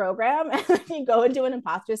like your program, and then you go into an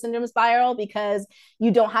imposter syndrome spiral because you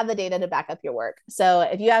don't have the data to back up your work. So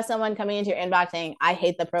if you have someone coming into your inbox saying, I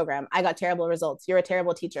hate the program, I got terrible results, you're a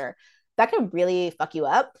terrible teacher, that could really fuck you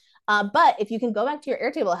up. But if you can go back to your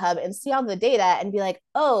Airtable hub and see all the data and be like,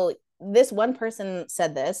 oh, this one person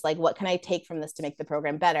said this, like, what can I take from this to make the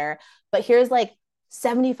program better? But here's like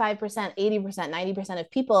 75%, 80%, 90% of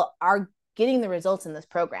people are getting the results in this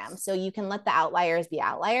program. So you can let the outliers be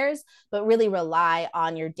outliers, but really rely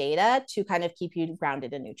on your data to kind of keep you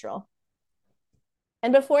grounded and neutral.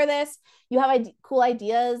 And before this, you have cool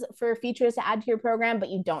ideas for features to add to your program, but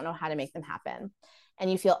you don't know how to make them happen. And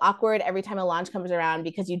you feel awkward every time a launch comes around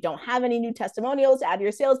because you don't have any new testimonials to add to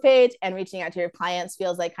your sales page, and reaching out to your clients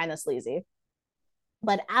feels like kind of sleazy.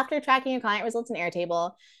 But after tracking your client results in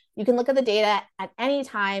Airtable, you can look at the data at any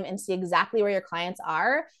time and see exactly where your clients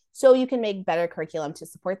are, so you can make better curriculum to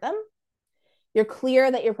support them. You're clear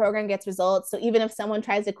that your program gets results. So even if someone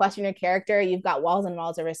tries to question your character, you've got walls and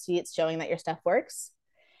walls of receipts showing that your stuff works.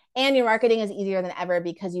 And your marketing is easier than ever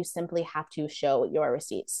because you simply have to show your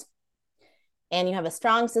receipts. And you have a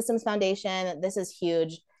strong systems foundation. This is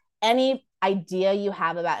huge. Any idea you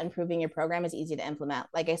have about improving your program is easy to implement.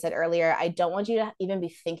 Like I said earlier, I don't want you to even be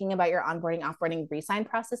thinking about your onboarding, offboarding, resign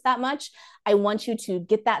process that much. I want you to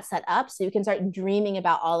get that set up so you can start dreaming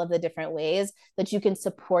about all of the different ways that you can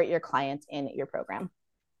support your clients in your program.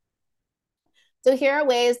 So here are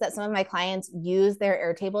ways that some of my clients use their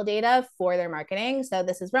Airtable data for their marketing. So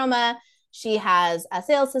this is Roma. She has a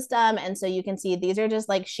sales system. And so you can see these are just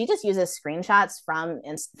like, she just uses screenshots from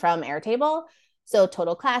Airtable. So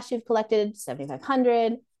total class you've collected,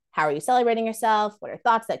 7,500. How are you celebrating yourself? What are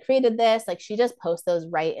thoughts that created this? Like she just posts those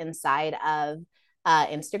right inside of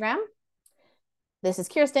Instagram. This is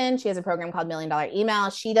Kirsten. She has a program called $1 Million Email.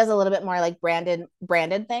 She does a little bit more like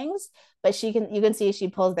branded things, but you can see she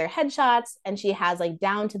pulls their headshots, and she has like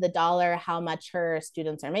down to the dollar how much her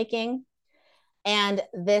students are making. And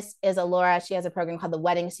this is Alora. She has a program called the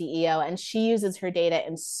Wedding CEO, and she uses her data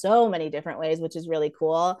in so many different ways, which is really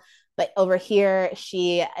cool. But over here,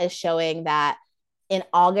 she is showing that in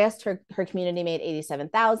August, her community made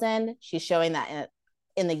 87,000. She's showing that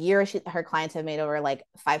in the year, her clients have made over like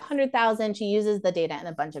 500,000. She uses the data in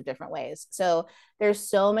a bunch of different ways. So there's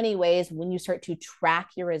so many ways when you start to track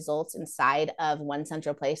your results inside of one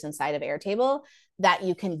central place inside of Airtable that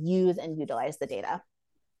you can use and utilize the data.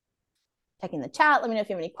 Checking the chat. Let me know if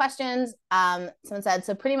you have any questions. Someone said,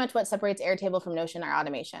 so pretty much what separates Airtable from Notion are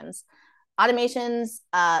automations. Automations,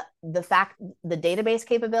 the database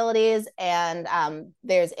capabilities, and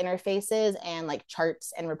there's interfaces and like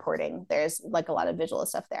charts and reporting. There's like a lot of visual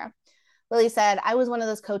stuff there. Lily said, I was one of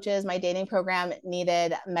those coaches. My dating program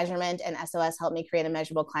needed measurement, and SOS helped me create a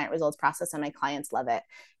measurable client results process, and my clients love it.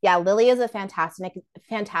 Yeah, Lily is a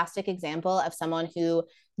fantastic example of someone who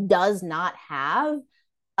does not have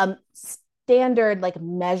a standard, like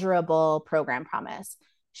measurable program promise.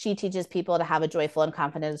 She teaches people to have a joyful and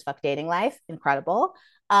confident as fuck dating life. Incredible.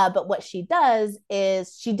 But what she does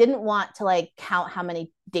is she didn't want to like count how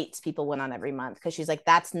many dates people went on every month, because she's like,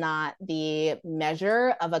 that's not the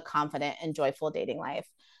measure of a confident and joyful dating life.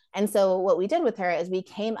 And so what we did with her is we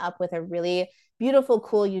came up with a really beautiful,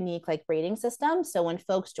 cool, unique like rating system. So when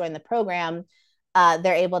folks join the program,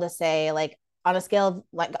 they're able to say like, on a scale,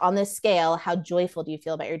 like on this scale, how joyful do you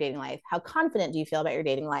feel about your dating life? How confident do you feel about your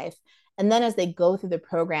dating life? And then as they go through the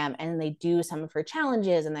program and they do some of her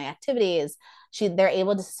challenges and the activities, they're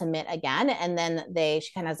able to submit again. And then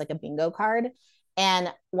she kind of has like a bingo card.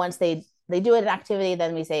 And once they do an activity,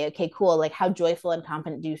 then we say, okay, cool. Like how joyful and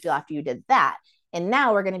confident do you feel after you did that? And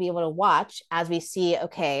now we're going to be able to watch as we see,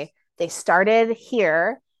 okay, they started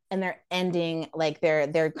here and they're ending like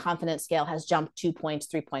their confidence scale has jumped 2 points,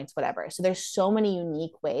 3 points, whatever. So there's so many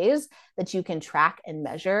unique ways that you can track and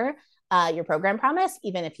measure your program promise,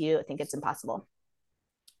 even if you think it's impossible.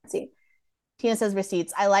 Let's see. Tina says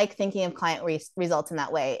receipts. I like thinking of client results in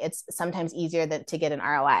that way. It's sometimes easier to get an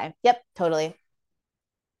ROI. Yep, totally.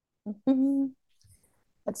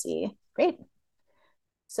 Let's see. Great.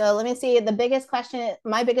 So let me see.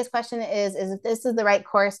 My biggest question is if this is the right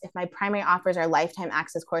course, if my primary offers are lifetime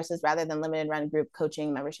access courses rather than limited run group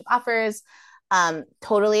coaching membership offers.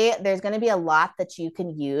 Totally. There's going to be a lot that you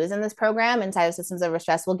can use in this program inside of Systems Over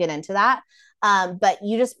Stress. We'll get into that. But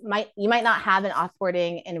you might not have an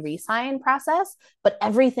offboarding and re-sign process, but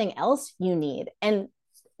everything else you need. And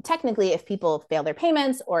technically, if people fail their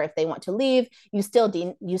payments or if they want to leave, you still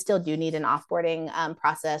do need an offboarding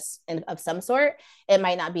process of some sort. It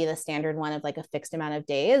might not be the standard one of like a fixed amount of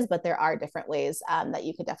days, but there are different ways that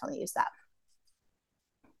you could definitely use that.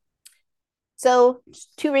 So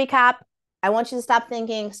to recap, I want you to stop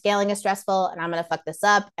thinking scaling is stressful and I'm going to fuck this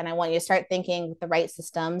up. And I want you to start thinking with the right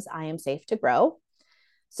systems, I am safe to grow.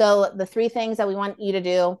 So the 3 things that we want you to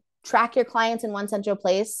do: track your clients in one central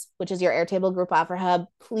place, which is your Airtable group offer hub.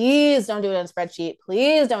 Please don't do it in a spreadsheet.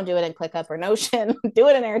 Please don't do it in ClickUp or Notion. Do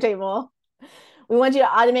it in Airtable. We want you to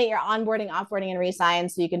automate your onboarding, offboarding, and re-sign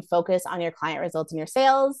so you can focus on your client results and your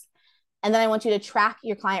sales. And then I want you to track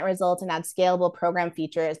your client results and add scalable program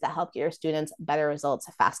features that help your students better results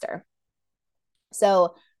faster.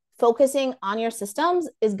 So focusing on your systems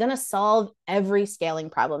is going to solve every scaling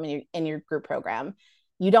problem in your group program.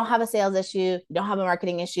 You don't have a sales issue, you don't have a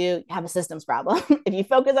marketing issue, you have a systems problem. If you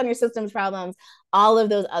focus on your systems problems, all of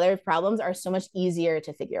those other problems are so much easier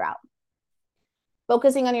to figure out.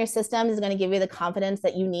 Focusing on your systems is going to give you the confidence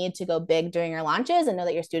that you need to go big during your launches and know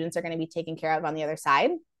that your students are going to be taken care of on the other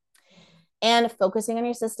side. And focusing on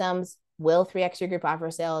your systems will 3x your group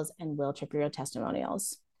offer sales and will triple your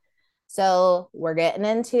testimonials. So we're getting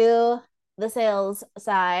into the sales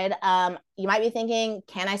side. You might be thinking,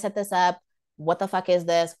 can I set this up? What the fuck is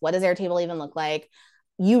this? What does Airtable even look like?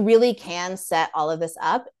 You really can set all of this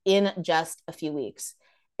up in just a few weeks.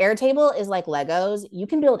 Airtable is like Legos. You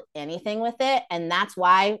can build anything with it. And that's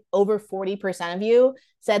why over 40% of you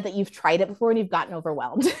said that you've tried it before and you've gotten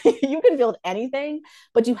overwhelmed. You can build anything,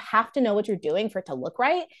 but you have to know what you're doing for it to look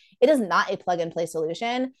right. It is not a plug and play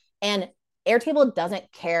solution. And Airtable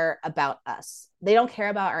doesn't care about us. They don't care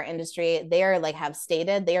about our industry. They are have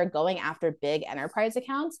stated they are going after big enterprise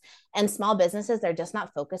accounts and small businesses they're just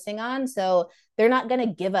not focusing on. So they're not going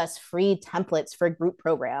to give us free templates for group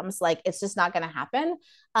programs. It's just not going to happen.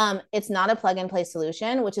 It's not a plug and play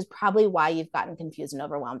solution, which is probably why you've gotten confused and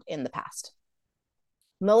overwhelmed in the past.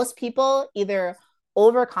 Most people either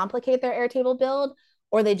overcomplicate their Airtable build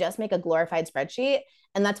or they just make a glorified spreadsheet.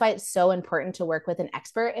 And that's why it's so important to work with an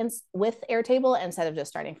expert with Airtable instead of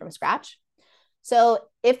just starting from scratch. So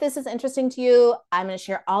if this is interesting to you, I'm going to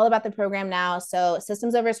share all about the program now. So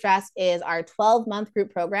Systems Over Stress is our 12-month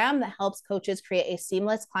group program that helps coaches create a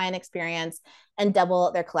seamless client experience and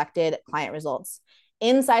double their collected client results.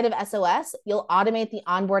 Inside of SOS, you'll automate the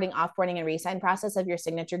onboarding, offboarding, and resign process of your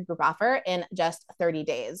signature group offer in just 30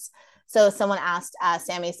 days. So someone asked,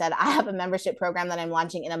 Sammy said, I have a membership program that I'm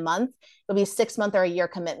launching in a month. It'll be a 6-month or a year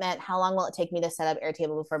commitment. How long will it take me to set up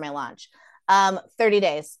Airtable before my launch? 30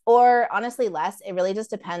 days, or honestly less. It really just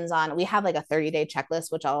depends on, we have like a 30-day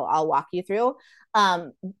checklist, which I'll walk you through.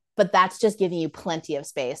 But that's just giving you plenty of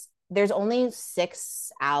space. There's only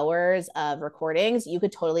 6 hours of recordings. You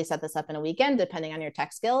could totally set this up in a weekend, depending on your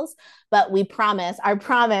tech skills. But our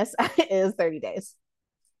promise is 30 days.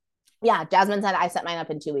 Yeah, Jasmine said I set mine up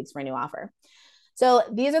in 2 weeks for a new offer. So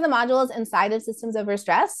these are the modules inside of Systems Over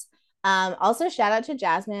Stress. Also, shout out to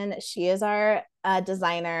Jasmine. She is our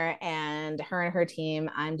designer, and her team.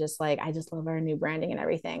 I just love our new branding and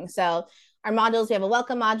everything. So our modules, we have a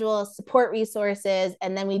welcome module, support resources,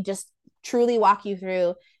 and then we just truly walk you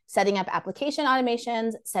through setting up application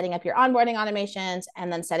automations, setting up your onboarding automations,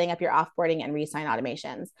 and then setting up your offboarding and resign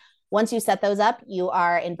automations. Once you set those up, you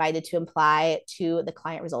are invited to apply to the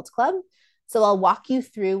Client Results Club. So I'll walk you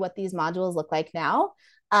through what these modules look like now.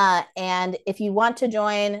 And if you want to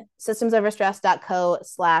join,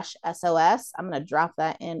 systemsoverstress.co/SOS. I'm going to drop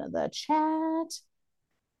that in the chat.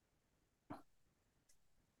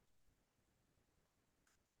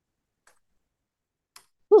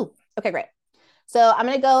 Ooh, okay, great. So I'm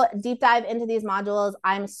going to go deep dive into these modules.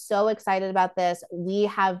 I'm so excited about this. We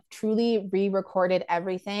have truly re-recorded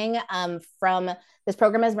everything from this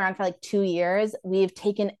program has been around for like 2 years. We've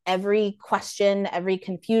taken every question, every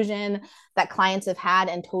confusion that clients have had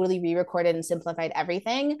and totally re-recorded and simplified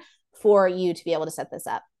everything for you to be able to set this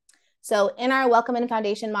up. So in our Welcome and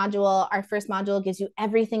Foundation module, our first module gives you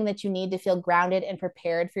everything that you need to feel grounded and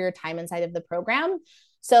prepared for your time inside of the program.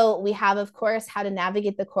 So we have, of course, how to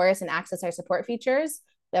navigate the course and access our support features.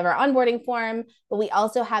 We have our onboarding form, but we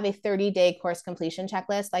also have a 30-day course completion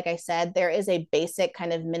checklist. Like I said, there is a basic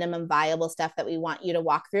kind of minimum viable stuff that we want you to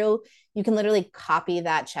walk through. You can literally copy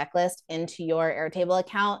that checklist into your Airtable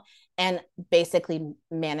account and basically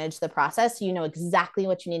manage the process. So you know exactly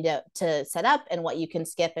what you need to set up and what you can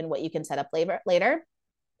skip and what you can set up later.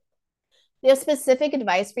 We have specific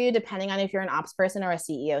advice for you depending on if you're an ops person or a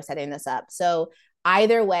CEO setting this up. So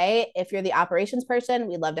either way, if you're the operations person,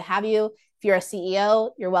 we'd love to have you. If you're a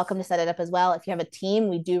CEO, you're welcome to set it up as well. If you have a team,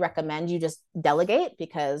 we do recommend you just delegate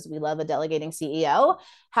because we love a delegating CEO.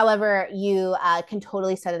 However, you can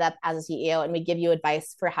totally set it up as a CEO, and we give you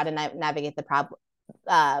advice for how to navigate the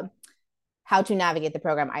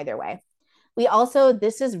program either way. We also,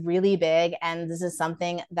 this is really big, and this is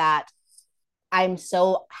something that I'm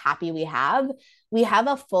so happy we have. We have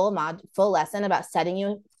a full lesson about setting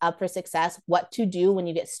you up for success, what to do when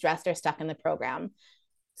you get stressed or stuck in the program.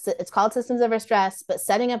 So it's called Systems Over Stress, but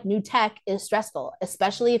setting up new tech is stressful,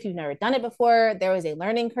 especially if you've never done it before. There was a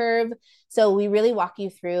learning curve. So we really walk you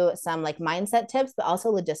through some like mindset tips, but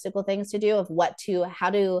also logistical things to do of how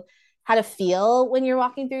to feel when you're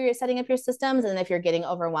walking through your setting up your systems. And if you're getting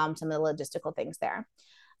overwhelmed, some of the logistical things there.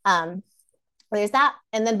 There's that.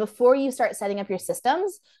 And then before you start setting up your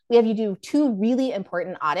systems, we have you do 2 really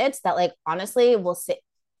important audits that, like, honestly, will say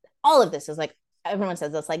all of this is like, everyone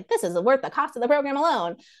says this, like, this is worth the cost of the program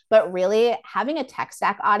alone. But really, having a tech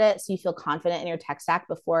stack audit so you feel confident in your tech stack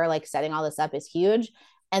before like setting all this up is huge.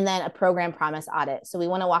 And then a program promise audit. So we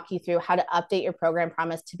want to walk you through how to update your program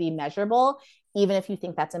promise to be measurable, even if you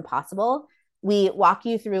think that's impossible. We walk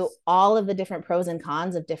you through all of the different pros and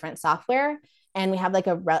cons of different software. And we have like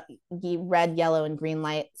a red, yellow, and green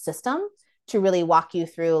light system to really walk you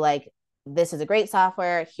through, like, this is a great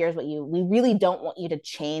software. Here's what we really don't want you to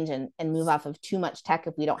change and move off of too much tech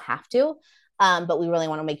if we don't have to. But we really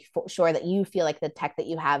want to make sure that you feel like the tech that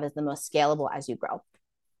you have is the most scalable as you grow.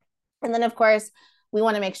 And then, of course, we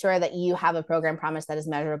want to make sure that you have a program promise that is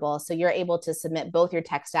measurable. So you're able to submit both your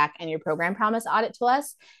tech stack and your program promise audit to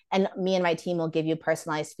us. And me and my team will give you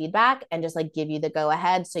personalized feedback and just like give you the go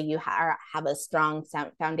ahead. So you have a strong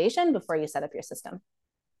foundation before you set up your system.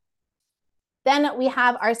 Then we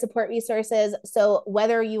have our support resources. So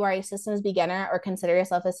whether you are a systems beginner or consider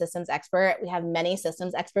yourself a systems expert, we have many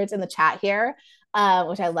systems experts in the chat here,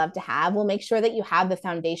 which I love to have. We'll make sure that you have the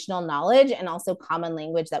foundational knowledge and also common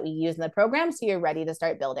language that we use in the program so you're ready to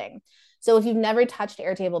start building. So if you've never touched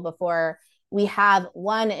Airtable before, we have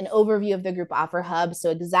an overview of the group offer hub.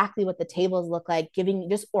 So exactly what the tables look like,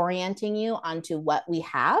 just orienting you onto what we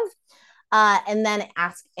have. And then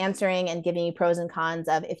answering and giving you pros and cons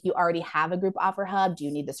of if you already have a group offer hub, do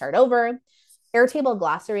you need to start over? Airtable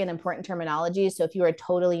glossary and important terminology. So if you are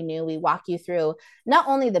totally new, we walk you through not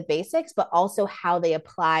only the basics, but also how they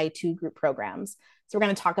apply to group programs. So we're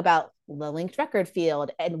going to talk about the linked record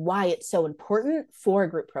field and why it's so important for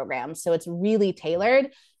group programs. So it's really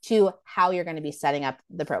tailored to how you're going to be setting up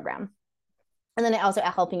the program. And then also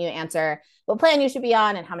helping you answer what plan you should be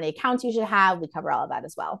on and how many accounts you should have. We cover all of that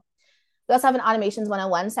as well. We also have an automations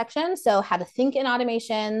 101 section. So how to think in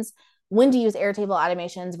automations, when to use Airtable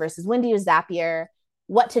automations versus when to use Zapier,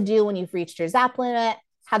 what to do when you've reached your Zap limit,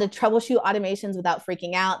 how to troubleshoot automations without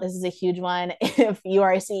freaking out. This is a huge one. If you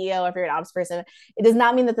are a CEO, if you're an ops person, it does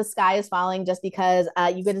not mean that the sky is falling just because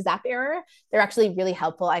you get a Zap error. They're actually really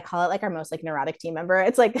helpful. I call it like our most like neurotic team member.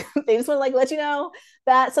 It's like they just want to like let you know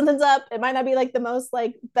that something's up. It might not be like the most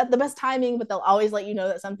like the best timing, but they'll always let you know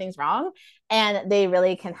that something's wrong, and they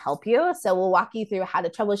really can help you. So we'll walk you through how to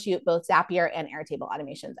troubleshoot both Zapier and Airtable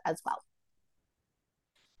automations as well.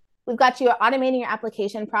 We've got you automating your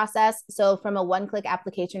application process. So from a one-click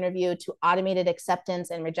application review to automated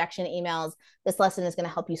acceptance and rejection emails, this lesson is going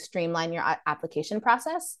to help you streamline your application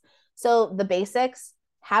process. So the basics,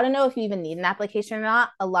 how to know if you even need an application or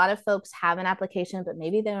not. A lot of folks have an application, but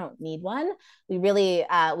maybe they don't need one.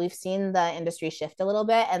 We've seen the industry shift a little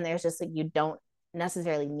bit, and there's just like, you don't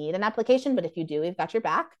necessarily need an application, but if you do, we've got your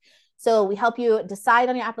back. So we help you decide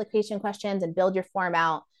on your application questions and build your form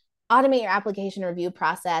out. Automate your application review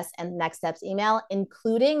process and next steps email,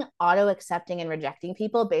 including auto accepting and rejecting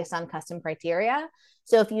people based on custom criteria.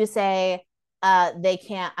 So if you say they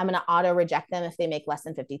can't, I'm going to auto reject them if they make less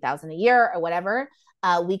than 50,000 a year or whatever,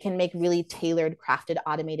 we can make really tailored, crafted,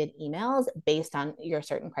 automated emails based on your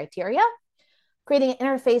certain criteria. Creating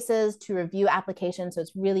interfaces to review applications, so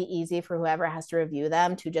it's really easy for whoever has to review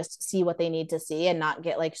them to just see what they need to see and not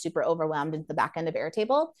get like super overwhelmed into the back end of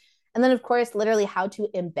Airtable. And then, of course, literally how to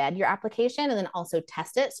embed your application and then also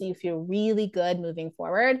test it so you feel really good moving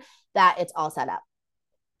forward that it's all set up.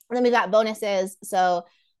 And then we've got bonuses. So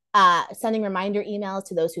sending reminder emails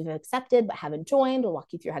to those who've accepted but haven't joined. We'll walk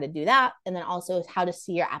you through how to do that. And then also how to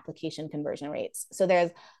see your application conversion rates. So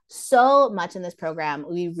there's so much in this program.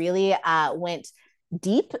 We really went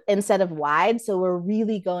deep instead of wide. So we're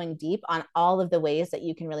really going deep on all of the ways that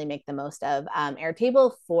you can really make the most of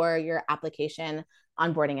Airtable for your application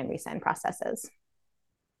onboarding and resend processes.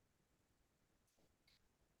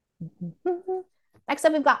 Next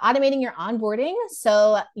up, we've got automating your onboarding.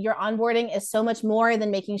 So your onboarding is so much more than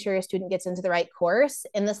making sure your student gets into the right course.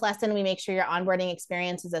 In this lesson, we make sure your onboarding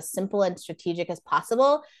experience is as simple and strategic as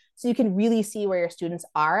possible so you can really see where your students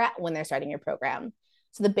are when they're starting your program.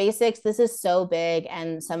 So the basics, this is so big.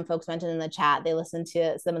 And some folks mentioned in the chat, they listened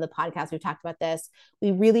to some of the podcasts we've talked about this.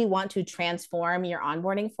 We really want to transform your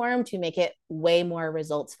onboarding form to make it way more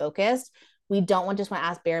results focused. We don't just want to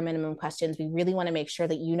ask bare minimum questions. We really want to make sure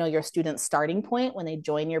that you know your student's starting point when they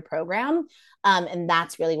join your program. And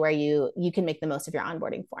that's really where you can make the most of your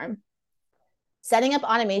onboarding form. Setting up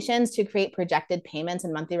automations to create projected payments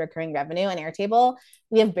and monthly recurring revenue in Airtable.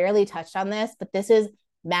 We have barely touched on this, but this is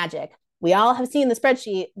magic. We all have seen the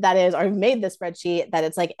spreadsheet that is, or made the spreadsheet that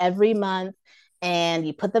it's like every month and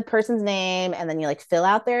you put the person's name and then you like fill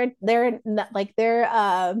out their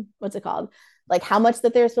what's it called? Like how much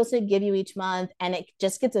that they're supposed to give you each month. And it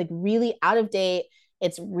just gets like really out of date.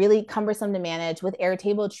 It's really cumbersome to manage. With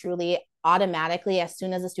Airtable, truly automatically, as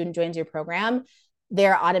soon as a student joins your program,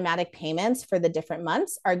 their automatic payments for the different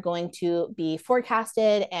months are going to be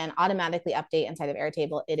forecasted and automatically update inside of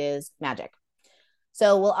Airtable. It is magic.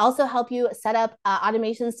 So we'll also help you set up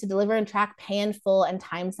automations to deliver and track pay in full and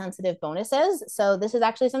time-sensitive bonuses. So this is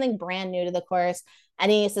actually something brand new to the course.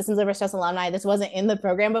 Any Systems Over Stress alumni, this wasn't in the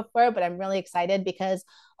program before, but I'm really excited because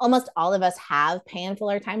almost all of us have pay in full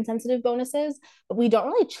or time-sensitive bonuses, but we don't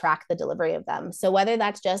really track the delivery of them. So whether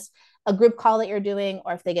that's just a group call that you're doing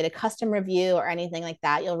or if they get a custom review or anything like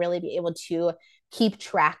that, you'll really be able to keep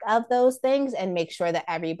track of those things and make sure that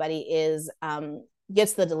everybody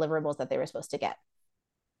gets the deliverables that they were supposed to get.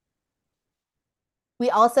 We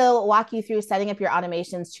also walk you through setting up your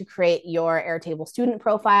automations to create your Airtable student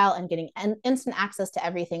profile and getting instant access to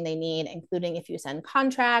everything they need, including if you send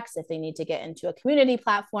contracts, if they need to get into a community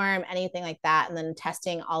platform, anything like that, and then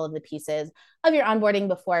testing all of the pieces of your onboarding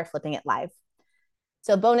before flipping it live.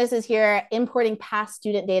 So bonuses here, importing past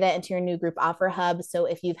student data into your new group offer hub. So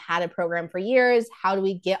if you've had a program for years, how do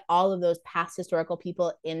we get all of those past historical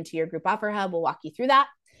people into your group offer hub? We'll walk you through that.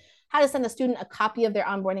 How to send a student a copy of their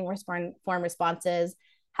onboarding form responses,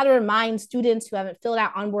 how to remind students who haven't filled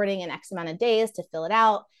out onboarding in X amount of days to fill it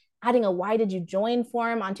out, adding a why did you join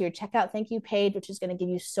form onto your checkout thank you page, which is going to give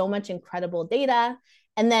you so much incredible data,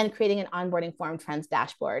 and then creating an onboarding form trends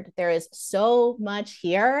dashboard. There is so much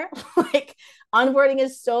here. Like onboarding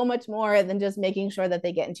is so much more than just making sure that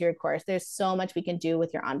they get into your course. There's so much we can do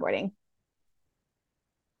with your onboarding.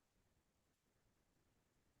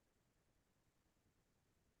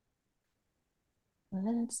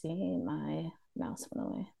 Let's see, my mouse went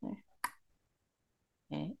away there.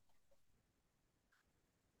 Okay.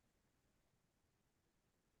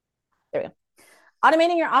 There we go.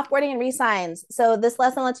 Automating your offboarding and resigns. So this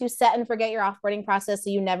lesson lets you set and forget your offboarding process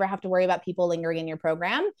so you never have to worry about people lingering in your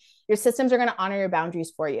program. Your systems are going to honor your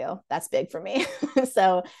boundaries for you. That's big for me.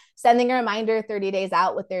 So sending a reminder 30 days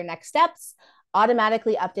out with their next steps,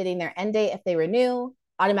 automatically updating their end date if they renew,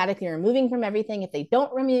 automatically removing from everything if they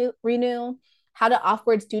don't renew, how to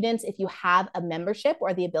offboard students if you have a membership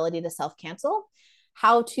or the ability to self-cancel,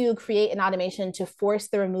 how to create an automation to force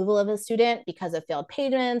the removal of a student because of failed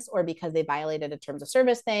payments or because they violated a terms of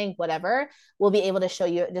service thing, whatever. We'll be able to show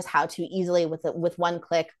you just how to easily, with one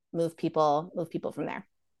click, move people from there.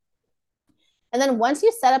 And then once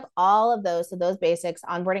you set up all of those, so those basics,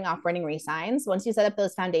 onboarding, offboarding, resigns, once you set up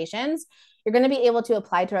those foundations, you're going to be able to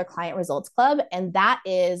apply to our Client Results Club. And that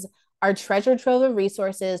is our treasure trove of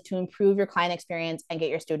resources to improve your client experience and get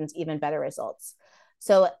your students even better results.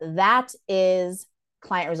 So that is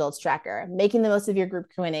Client Results Tracker, making the most of your group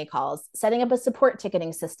Q&A calls, setting up a support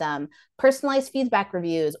ticketing system, personalized feedback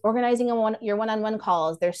reviews, organizing your one-on-one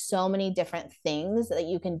calls. There's so many different things that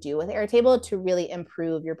you can do with Airtable to really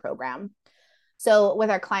improve your program. So with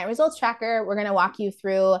our Client Results Tracker, we're going to walk you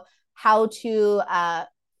through how to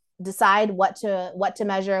decide what to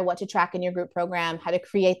measure, what to track in your group program, how to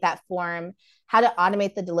create that form, how to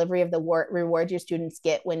automate the delivery of the rewards your students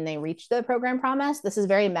get when they reach the program promise. This is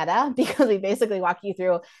very meta because we basically walk you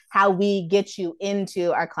through how we get you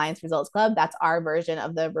into our Clients Results Club. That's our version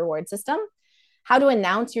of the reward system. How to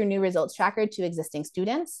announce your new results tracker to existing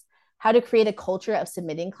students. How to create a culture of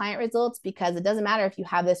submitting client results, because it doesn't matter if you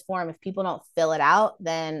have this form, if people don't fill it out,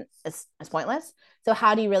 then it's pointless. So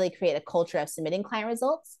how do you really create a culture of submitting client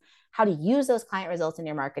results? How to use those client results in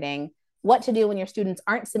your marketing, what to do when your students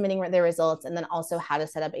aren't submitting their results, and then also how to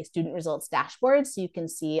set up a student results dashboard so you can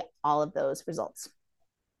see all of those results.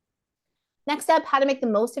 Next up, how to make the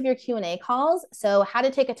most of your Q&A calls. So how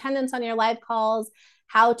to take attendance on your live calls,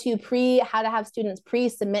 how to have students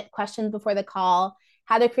pre-submit questions before the call,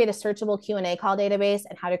 how to create a searchable Q&A call database,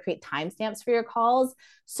 and how to create timestamps for your calls.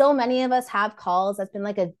 So many of us have calls. That's been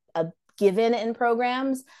like a given in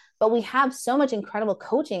programs, but we have so much incredible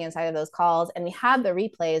coaching inside of those calls, and we have the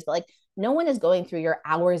replays, but like no one is going through your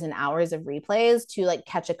hours and hours of replays to like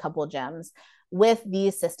catch a couple gems. With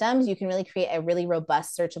these systems, you can really create a really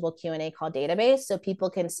robust searchable Q&A call database so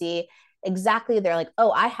people can see exactly, they're like,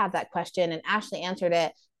 oh, I have that question and Ashley answered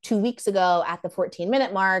it 2 weeks ago at the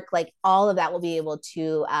 14-minute mark. Like all of that will be able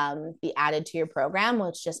to be added to your program,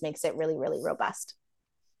 which just makes it really, really robust.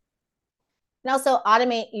 And also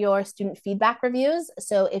automate your student feedback reviews.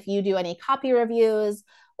 So if you do any copy reviews,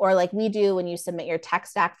 or like we do when you submit your tech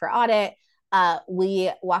stack for audit,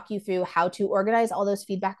 we walk you through how to organize all those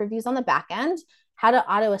feedback reviews on the back end, how to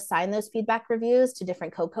auto assign those feedback reviews to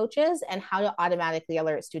different co-coaches, and how to automatically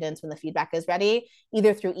alert students when the feedback is ready,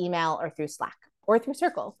 either through email or through Slack or through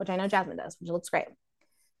Circle, which I know Jasmine does, which looks great.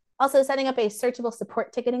 Also setting up a searchable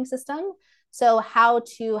support ticketing system. So how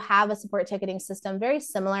to have a support ticketing system very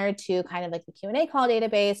similar to kind of like the Q&A call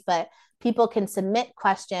database, but people can submit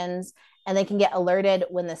questions and they can get alerted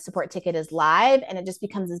when the support ticket is live. And it just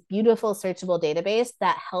becomes this beautiful searchable database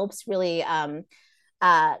that helps really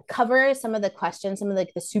cover some of the questions, some of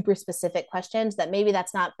like the super specific questions that maybe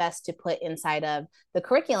that's not best to put inside of the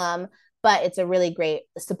curriculum, but it's a really great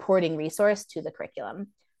supporting resource to the curriculum.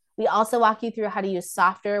 We also walk you through how to use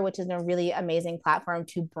Software, which is a really amazing platform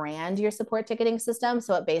to brand your support ticketing system.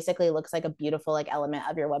 So it basically looks like a beautiful like element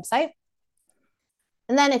of your website.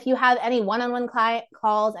 And then if you have any one-on-one client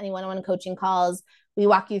calls, any one-on-one coaching calls, we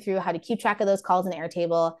walk you through how to keep track of those calls in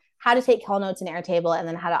Airtable, how to take call notes in Airtable, and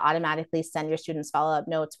then how to automatically send your students follow-up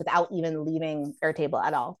notes without even leaving Airtable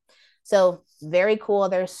at all. So very cool.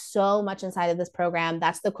 There's so much inside of this program.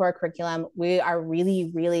 That's the core curriculum. We are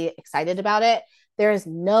really, really excited about it. There is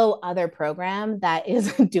no other program that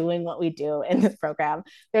is doing what we do in this program.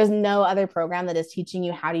 There's no other program that is teaching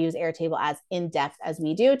you how to use Airtable as in-depth as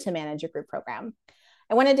we do to manage your group program.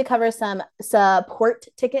 I wanted to cover some support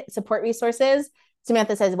resources.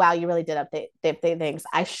 Samantha says, wow, you really did update things.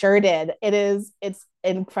 I sure did. It's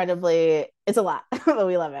incredibly, it's a lot, but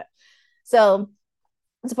we love it. So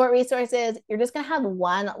Support resources, you're just going to have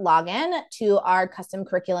one login to our custom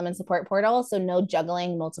curriculum and support portal. So no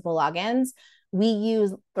juggling multiple logins. We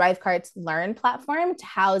use ThriveCart's Learn platform to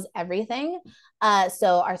house everything.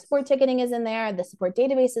 So our support ticketing is in there. The support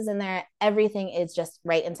database is in there. Everything is just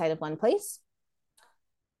right inside of one place.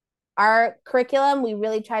 Our curriculum, we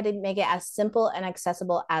really try to make it as simple and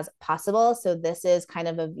accessible as possible. So this is kind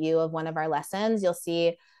of a view of one of our lessons. You'll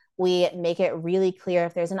see we make it really clear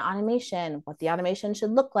if there's an automation, what the automation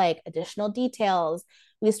should look like, additional details.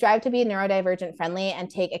 We strive to be neurodivergent friendly and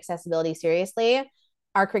take accessibility seriously.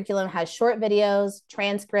 Our curriculum has short videos,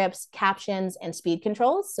 transcripts, captions, and speed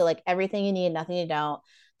controls. So like everything you need, nothing you don't.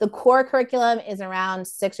 The core curriculum is around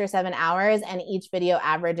 6 or 7 hours, and each video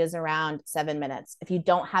averages around 7 minutes. If you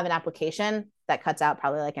don't have an application, that cuts out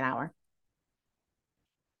probably like an hour.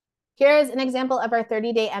 Here's an example of our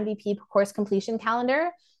 30-day MVP course completion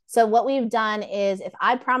calendar. So what we've done is if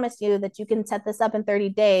I promise you that you can set this up in 30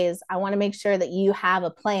 days, I want to make sure that you have a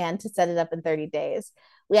plan to set it up in 30 days.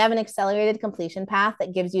 We have an accelerated completion path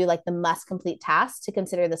that gives you like the must complete tasks to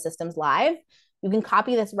consider the systems live. You can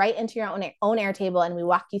copy this right into your own Airtable, and we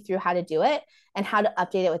walk you through how to do it and how to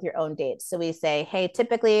update it with your own dates. So we say, hey,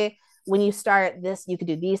 typically when you start this, you could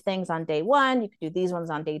do these things on day 1, you could do these ones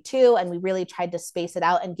on day 2, and we really tried to space it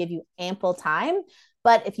out and give you ample time.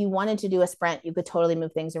 But if you wanted to do a sprint, you could totally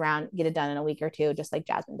move things around, get it done in a week or 2, just like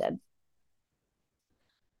Jasmine did.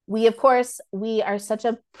 We, of course, we are such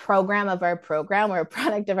a program of our program. We're a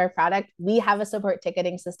product of our product. We have a support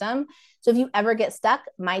ticketing system. So if you ever get stuck,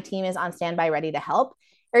 my team is on standby ready to help.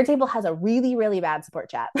 Airtable has a really, really bad support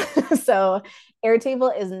chat. So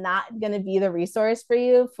Airtable is not going to be the resource for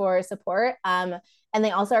you for support. And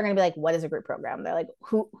they also are going to be like, what is a group program? They're like,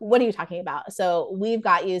 what are you talking about? So we've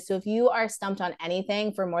got you. So if you are stumped on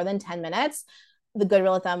anything for more than 10 minutes, the good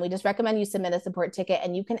rule of thumb, we just recommend you submit a support ticket,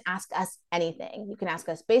 and you can ask us anything. You can ask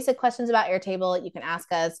us basic questions about Airtable. You can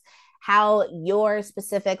ask us how your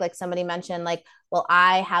specific, like somebody mentioned, like, well,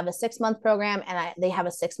 I have a 6-month program and they have a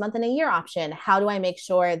 6-month and a year option. How do I make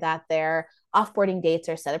sure that their offboarding dates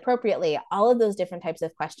are set appropriately? All of those different types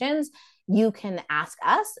of questions you can ask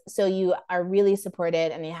us. So you are really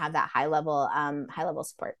supported and you have that high level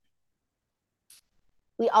support.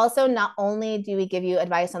 We also, not only do we give you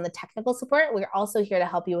advice on the technical support, we're also here to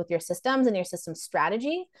help you with your systems and your system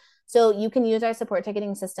strategy. So you can use our support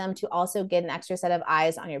ticketing system to also get an extra set of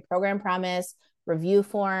eyes on your program promise, review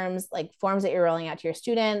forms, like forms that you're rolling out to your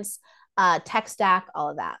students, tech stack,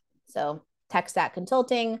 all of that. So tech stack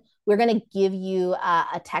consulting, we're going to give you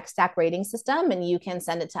a tech stack rating system, and you can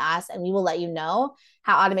send it to us and we will let you know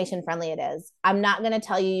how automation friendly it is. I'm not going to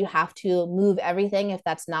tell you have to move everything if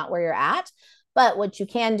that's not where you're at. But what you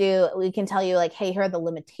can do, we can tell you like, hey, here are the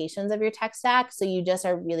limitations of your tech stack. So you just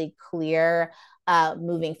are really clear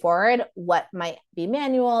moving forward what might be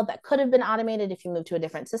manual that could have been automated if you move to a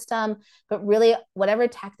different system. But really, whatever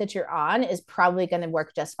tech that you're on is probably going to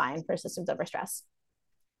work just fine for systems over stress.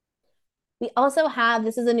 We also have,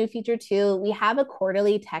 this is a new feature too, we have a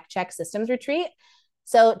quarterly tech check systems retreat.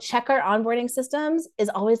 So check our onboarding systems is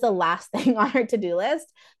always the last thing on our to-do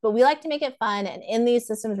list, but we like to make it fun. And in these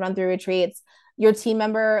systems run through retreats, your team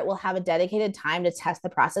member will have a dedicated time to test the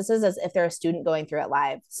processes as if they're a student going through it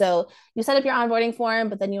live. So you set up your onboarding form,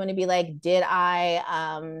 but then you want to be like, did I,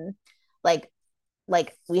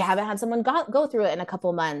 like we haven't had someone go through it in a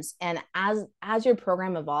couple months. And as your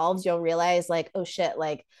program evolves, you'll realize like, oh shit,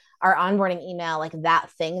 like our onboarding email, like that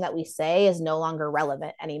thing that we say is no longer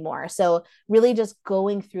relevant anymore. So really just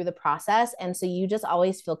going through the process. And so you just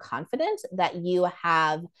always feel confident that you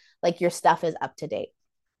have like your stuff is up to date.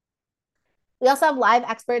 We also have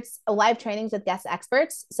live trainings with guest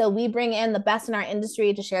experts. So we bring in the best in our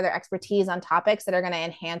industry to share their expertise on topics that are going to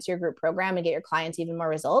enhance your group program and get your clients even more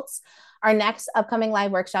results. Our next upcoming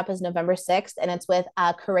live workshop is November 6th, and it's with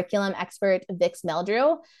curriculum expert Vix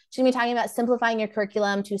Meldrew. She's going to be talking about simplifying your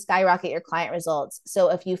curriculum to skyrocket your client results. So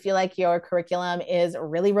if you feel like your curriculum is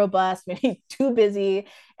really robust, maybe too busy,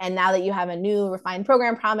 and now that you have a new refined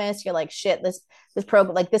program promise, you're like, shit, this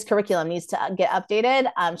curriculum needs to get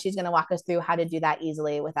updated. She's going to walk us through how to do that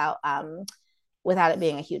easily without it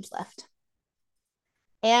being a huge lift.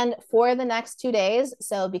 And for the next 2 days,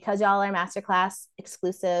 so because y'all are masterclass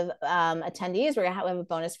exclusive attendees, we're going to have a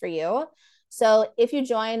bonus for you. So if you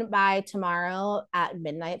join by tomorrow at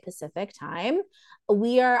midnight Pacific time,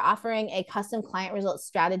 we are offering a custom client results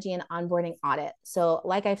strategy and onboarding audit. So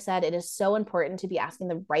like I've said, it is so important to be asking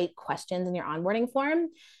the right questions in your onboarding form.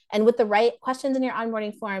 And with the right questions in your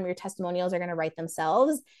onboarding form, your testimonials are going to write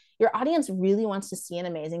themselves. Your audience really wants to see an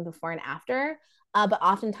amazing before and after. But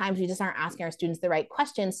oftentimes we just aren't asking our students the right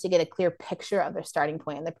questions to get a clear picture of their starting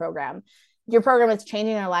point in the program. your program is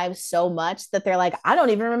changing their lives so much that they're like, I don't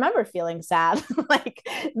even remember feeling sad. Like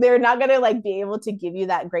they're not going to like be able to give you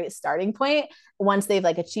that great starting point once they've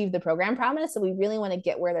like achieved the program promise. So we really want to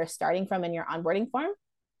get where they're starting from in your onboarding form.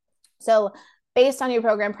 So based on your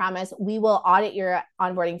program promise, we will audit your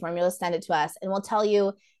onboarding form. You'll send it to us and we'll tell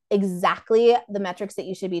you exactly the metrics that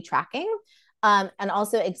you should be tracking. And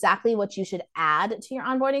also exactly what you should add to your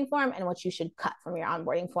onboarding form and what you should cut from your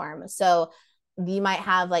onboarding form. So you might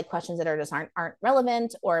have like questions that are just aren't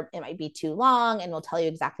relevant, or it might be too long, and we'll tell you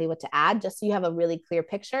exactly what to add just so you have a really clear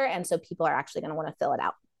picture. And so people are actually going to want to fill it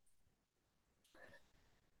out.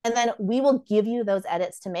 And then we will give you those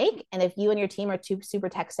edits to make. And if you and your team are super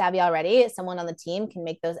tech savvy already, someone on the team can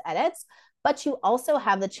make those edits. But you also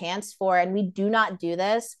have the chance for, and we do not do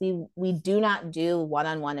this, we do not do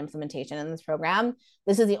one-on-one implementation in this program.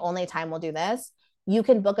 This is the only time we'll do this. You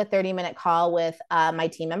can book a 30-minute call with my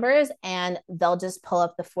team members, and they'll just pull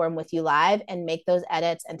up the form with you live and make those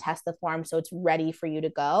edits and test the form so it's ready for you to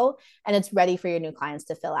go and it's ready for your new clients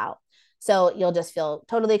to fill out. So you'll just feel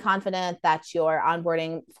totally confident that your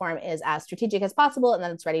onboarding form is as strategic as possible and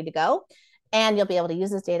then it's ready to go. And you'll be able to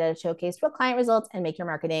use this data to showcase real client results and make your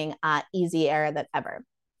marketing easier than ever.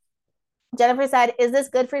 Jennifer said, is this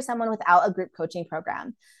good for someone without a group coaching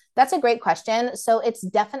program? That's a great question. So it's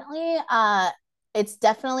definitely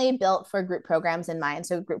built for group programs in mind.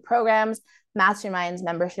 So group programs, masterminds,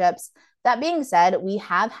 memberships. That being said, we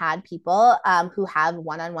have had people who have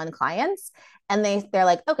one-on-one clients, and they're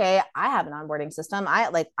like, okay, I have an onboarding system. I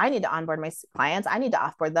need to onboard my clients. I need to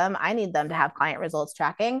offboard them. I need them to have client results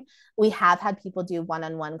tracking. We have had people do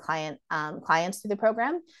one-on-one clients through the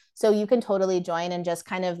program. So you can totally join and just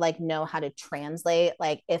kind of like know how to translate.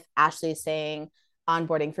 Like if Ashley's saying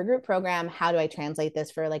onboarding for group program, how do I translate this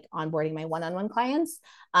for like onboarding my one-on-one clients?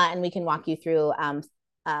 And we can walk you through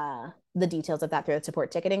the details of that through the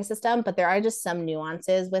support ticketing system. But there are just some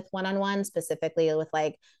nuances with one-on-one, specifically with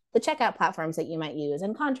like the checkout platforms that you might use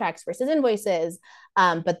and contracts versus invoices.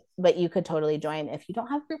 But you could totally join if you don't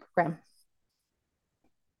have a group program.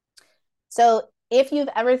 So if you've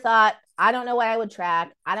ever thought, I don't know what I would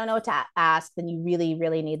track, I don't know what to ask, then you really,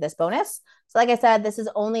 really need this bonus. So like I said, this is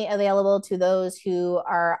only available to those who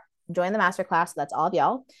are join the masterclass. So that's all of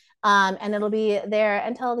y'all. And it'll be there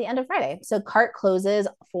until the end of Friday. So cart closes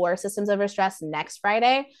for Systems Over Stress next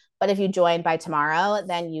Friday. But if you join by tomorrow,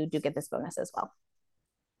 then you do get this bonus as well.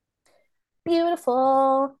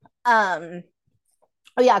 Beautiful. Oh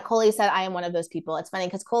yeah, Coley said I am one of those people. It's funny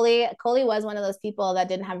because Coley was one of those people that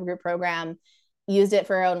didn't have a group program, used it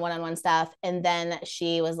for her own one-on-one stuff, and then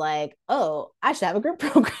she was like, "Oh, I should have a group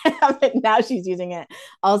program." And now she's using it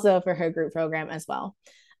also for her group program as well.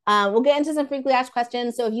 We'll get into some frequently asked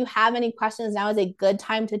questions. So if you have any questions, now is a good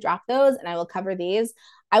time to drop those, and I will cover these.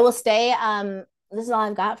 I will stay. This is all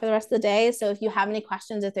I've got for the rest of the day. So if you have any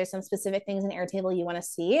questions, if there's some specific things in Airtable you want to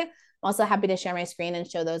see, I'm also happy to share my screen and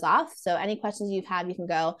show those off. So any questions you've had, you can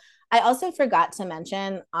go. I also forgot to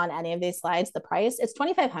mention on any of these slides the price. It's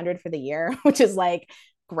 $2,500 for the year, which is like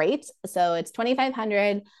great. So it's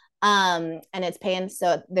 $2,500. And it's paying.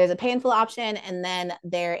 So there's a pay in full option, and then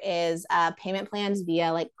there is payment plans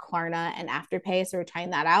via like Klarna and Afterpay. So we're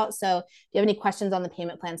trying that out. So if you have any questions on the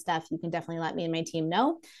payment plan stuff, you can definitely let me and my team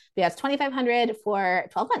know. But yeah, it's $2,500 for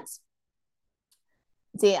 12 months.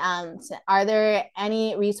 See, so are there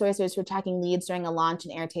any resources for tracking leads during a launch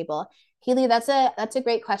in Airtable? Healy, that's a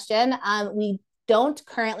great question. We don't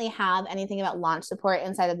currently have anything about launch support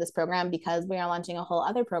inside of this program because we are launching a whole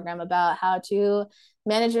other program about how to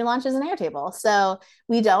manage your launches in Airtable. So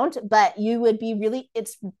we don't, but you would be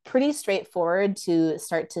it's pretty straightforward to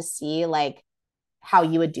start to see like how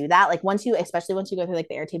you would do that. Like especially once you go through like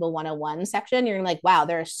the Airtable 101 section, you're like, wow,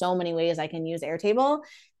 there are so many ways I can use Airtable.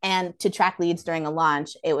 And to track leads during a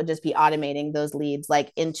launch, it would just be automating those leads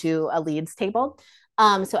like into a leads table.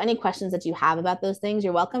 So any questions that you have about those things,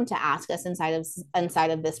 you're welcome to ask us inside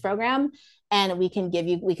of this program. And we can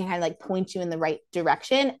kind of like point you in the right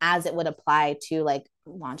direction as it would apply to like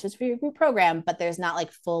launches for your group program. But there's not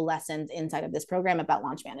like full lessons inside of this program about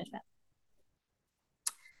launch management.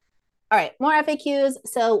 All right, more FAQs.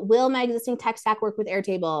 So will my existing tech stack work with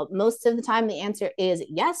Airtable? Most of the time, the answer is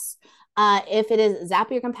yes. If it is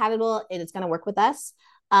Zapier compatible, it is going to work with us.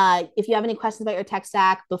 If you have any questions about your tech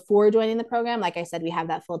stack before joining the program, like I said, we have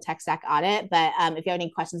that full tech stack audit. But if you have any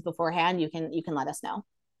questions beforehand, you can let us know.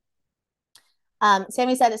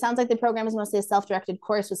 Sammy said, it sounds like the program is mostly a self-directed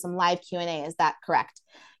course with some live Q&A. Is that correct?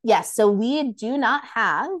 Yes. So we do not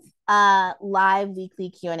have live weekly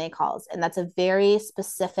Q&A calls, and that's a very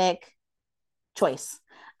specific choice.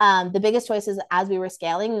 The biggest choice is, as we were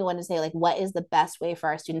scaling, we wanted to say, like, what is the best way for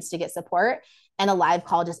our students to get support? And a live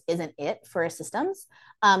call just isn't it for systems.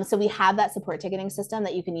 So we have that support ticketing system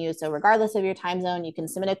that you can use. So regardless of your time zone, you can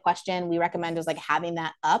submit a question. We recommend just like having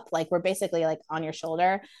that up, like we're basically like on your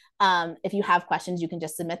shoulder. If you have questions, you can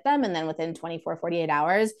just submit them. And then within 24, 48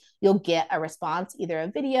 hours, you'll get a response, either a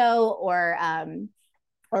video or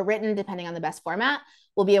written, depending on the best format.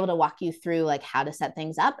 We'll be able to walk you through like how to set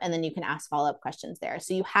things up, and then you can ask follow-up questions there.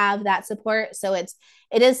 So you have that support. So it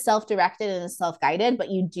is self-directed and self-guided, but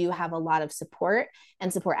you do have a lot of support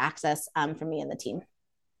and support access from me and the team.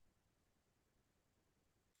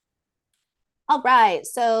 All right.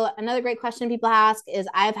 So another great question people ask is,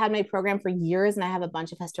 I've had my program for years and I have a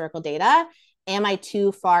bunch of historical data. Am I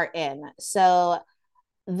too far in? So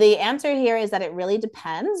the answer here is that it really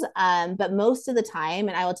depends. But most of the time,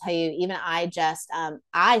 and I will tell you, even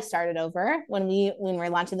I started over when we were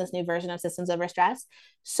launching this new version of Systems Over Stress.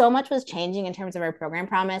 So much was changing in terms of our program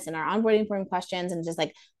promise and our onboarding form questions and just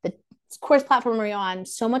like the course platform we're on.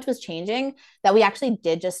 So much was changing that we actually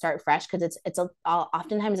did just start fresh, because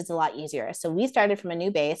oftentimes it's a lot easier. So we started from a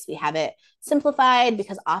new base. We have it simplified,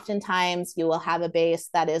 because oftentimes you will have a base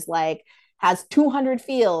that is like has 200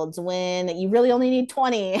 fields when you really only need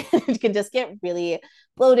 20. It can just get really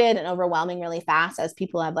bloated and overwhelming really fast, as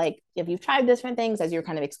people have, like, if you've tried different things as you're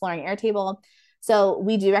kind of exploring Airtable. So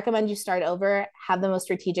we do recommend you start over, have the most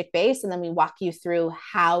strategic base, and then we walk you through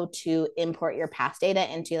how to import your past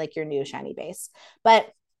data into like your new shiny base.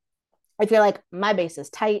 But if you're like, my base is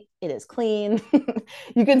tight, it is clean,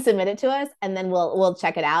 you can submit it to us, and then we'll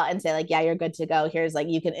check it out and say like, yeah, you're good to go. Here's like,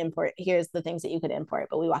 you can import, here's the things that you could import,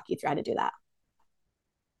 but we walk you through how to do that.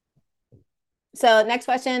 So next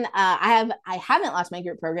question, I haven't launched my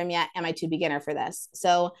group program yet. Am I too beginner for this?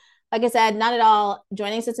 So like I said, not at all.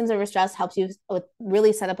 Joining Systems Over Stress helps you with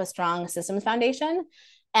really set up a strong systems foundation.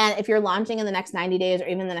 And if you're launching in the next 90 days or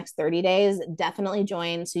even the next 30 days, definitely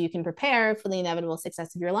join so you can prepare for the inevitable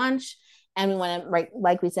success of your launch. And we want to, right,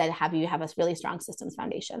 like we said, have you have a really strong systems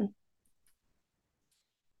foundation.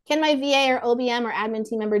 Can my VA or OBM or admin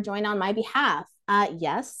team member join on my behalf?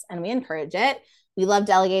 Yes, and we encourage it. We love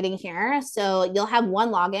delegating here. So you'll have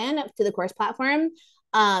one login to the course platform.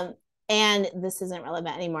 And this isn't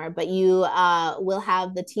relevant anymore, but you will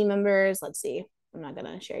have the team members. Let's see. I'm not going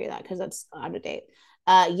to share you that because that's out of date.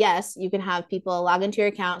 Yes, you can have people log into your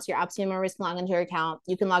account. So your ops team members can log into your account.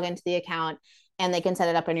 You can log into the account and they can set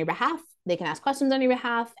it up on your behalf. They can ask questions on your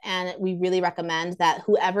behalf. And we really recommend that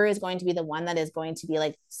whoever is going to be the one that is going to be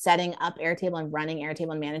like setting up Airtable and running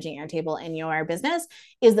Airtable and managing Airtable in your business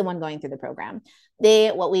is the one going through the program.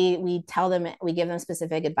 We tell them, we give them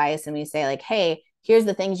specific advice, and we say like, hey, here's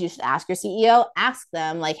the things you should ask your CEO. Ask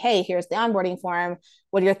them like, hey, here's the onboarding form.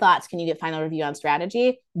 What are your thoughts? Can you get final review on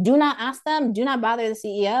strategy? Do not ask them. Do not bother the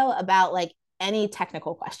CEO about like any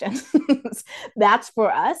technical questions. That's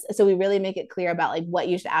for us. So we really make it clear about like what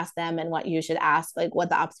you should ask them and what you should ask, like what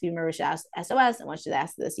the ops team member should ask SOS and what should they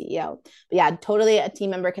ask the CEO. But yeah, totally a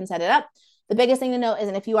team member can set it up. The biggest thing to note is,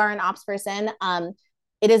 and if you are an ops person,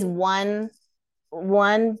 it is one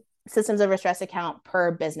Systems Over Stress account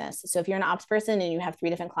per business. So if you're an ops person and you have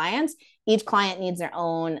 3 different clients, each client needs their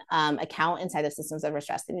own account inside of Systems Over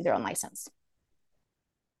Stress. They need their own license.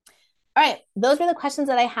 All right, those were the questions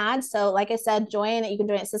that I had. So like I said, you can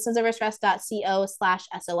join at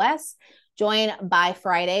systemsoverstress.co/SOS. Join by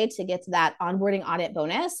Friday to get to that onboarding audit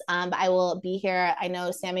bonus. But I will be here. I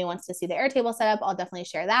know Sammy wants to see the Airtable setup. I'll definitely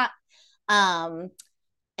share that.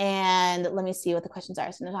 And let me see what the questions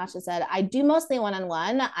are. So Natasha said, I do mostly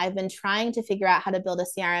one-on-one. I've been trying to figure out how to build a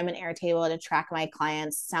CRM and Airtable to track my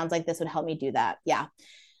clients. Sounds like this would help me do that. Yeah.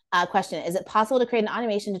 Question, is it possible to create an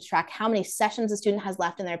automation to track how many sessions a student has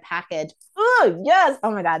left in their package? Oh, yes.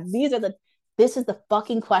 Oh my God. This is the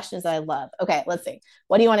fucking questions that I love. Okay, let's see.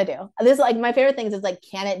 What do you want to do? This is like my favorite things is like,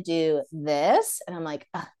 can it do this? And I'm like,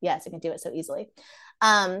 yes, it can do it so easily.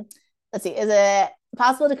 Let's see. Is it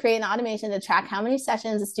possible to create an automation to track how many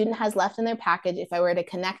sessions a student has left in their package if I were to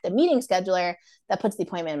connect a meeting scheduler that puts the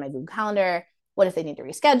appointment in my Google Calendar? What if they need to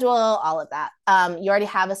reschedule? All of that. You already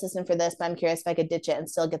have a system for this, but I'm curious if I could ditch it and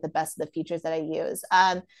still get the best of the features that I use.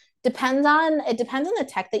 It depends on the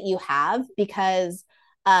tech that you have, because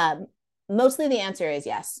mostly the answer is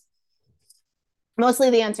yes. Mostly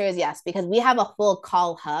the answer is yes, because we have a full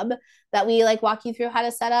call hub that we like walk you through how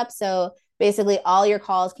to set up. So basically all your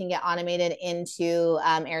calls can get automated into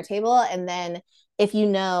Airtable. And then if you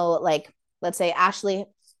know, like, let's say Ashley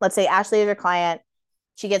is your client,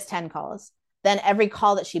 she gets 10 calls. Then every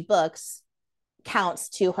call that she books counts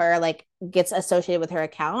to her, like gets associated with her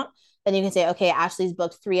account. Then you can say, okay, Ashley's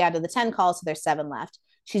booked 3 out of the 10 calls, so there's 7 left.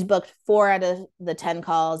 she's booked 4 out of the 10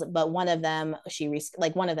 calls, but one of them she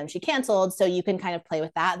canceled. So you can kind of play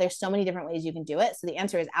with that. There's so many different ways you can do it. So the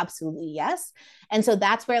answer is absolutely yes. And so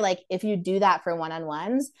that's where, like, if you do that for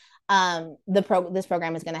one-on-ones, this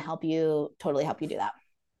program is going to totally help you do that.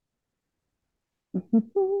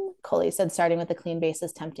 Coley said starting with a clean base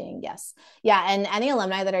is tempting. Yes. Yeah. And any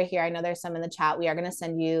alumni that are here, I know there's some in the chat. We are going to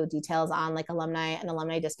send you details on like an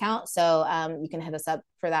alumni discount. So you can hit us up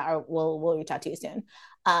for that, or we'll reach out to you soon.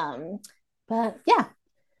 But yeah,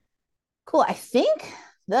 cool. I think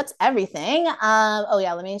that's everything. Oh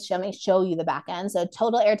yeah, let me show you the back end. So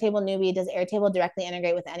total Airtable newbie, does Airtable directly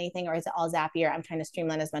integrate with anything, or is it all Zapier? I'm trying to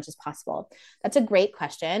streamline as much as possible. That's a great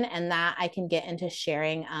question, and that I can get into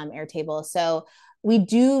sharing Airtable. So we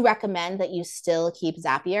do recommend that you still keep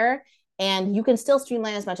Zapier, and you can still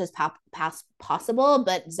streamline as much as possible,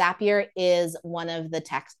 but Zapier is one of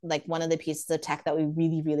the pieces of tech that we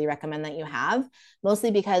really, really recommend that you have,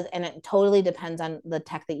 mostly because, and it totally depends on the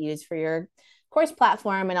tech that you use for your course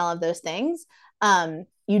platform and all of those things.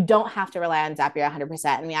 You don't have to rely on Zapier 100%.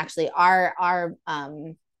 And we actually, our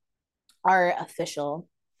official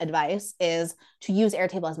advice is to use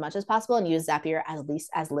Airtable as much as possible and use Zapier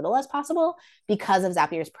as little as possible because of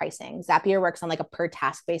Zapier's pricing. Zapier works on like a per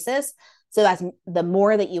task basis. So as the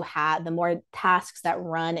more that you have, the more tasks that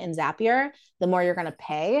run in Zapier, the more you're going to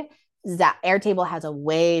pay. Airtable has a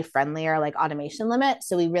way friendlier like automation limit.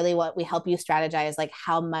 So we help you strategize like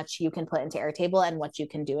how much you can put into Airtable and what you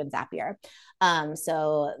can do in Zapier.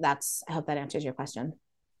 So I hope that answers your question.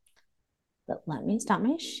 But let me stop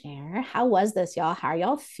my share. How was this, y'all? How are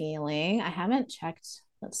y'all feeling? I haven't checked.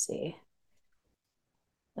 Let's see.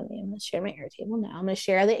 I'm going to share my Airtable now. I'm going to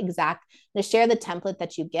share the template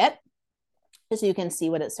that you get just so you can see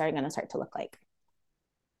what it's going to start to look like.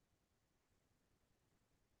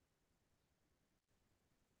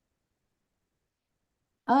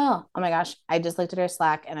 Oh my gosh. I just looked at our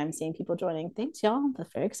Slack and I'm seeing people joining. Thanks, y'all.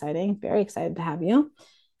 That's very exciting. Very excited to have you.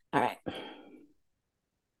 All right.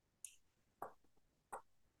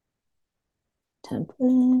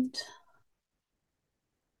 Template.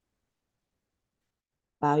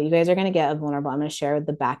 Wow, you guys are going to get a vulnerable. I'm going to share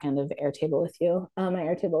the back end of Airtable with you. My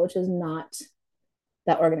Airtable, which is not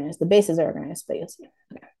that organized. The bases are organized, but you'll see.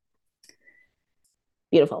 Okay.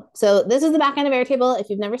 Beautiful. So this is the back end of Airtable. If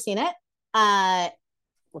you've never seen it,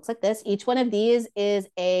 looks like this. Each one of these is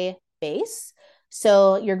a base.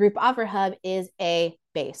 So your group offer hub is a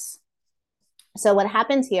base. So what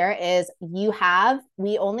happens here is we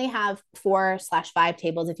only have 4/5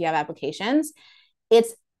 tables if you have applications.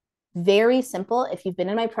 It's very simple. If you've been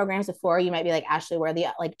in my programs before, you might be like, Ashley, where are the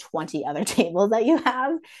like 20 other tables that you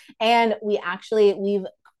have? And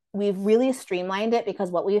we've really streamlined it, because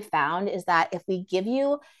what we've found is that if we give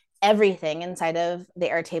you everything inside of the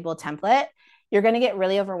Airtable template, you're going to get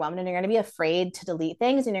really overwhelmed and you're going to be afraid to delete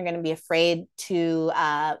things, and you're going to be afraid to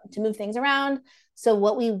move things around. So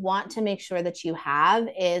what we want to make sure that you have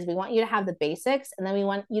is we want you to have the basics, and then we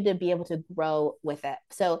want you to be able to grow with it.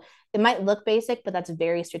 So it might look basic, but that's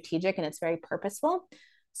very strategic and it's very purposeful.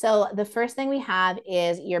 So the first thing we have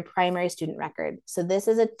is your primary student record. So this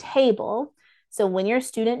is a table. So when your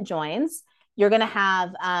student joins, you're going to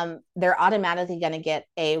have, they're automatically going to get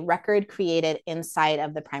a record created inside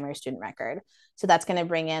of the primary student record. So that's going to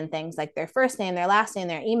bring in things like their first name, their last name,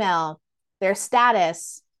 their email, their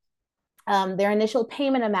status, their initial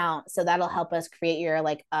payment amount. So that'll help us create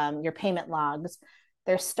your payment logs,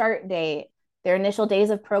 their start date, their initial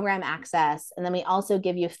days of program access. And then we also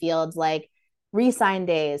give you fields like resign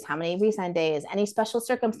days, how many resign days, any special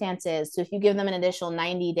circumstances. So if you give them an additional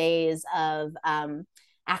 90 days of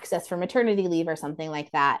access for maternity leave or something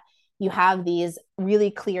like that, you have these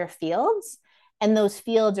really clear fields. And those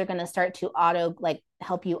fields are going to start to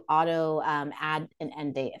help you auto add an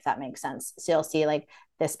end date, if that makes sense. So you'll see like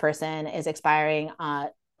this person is expiring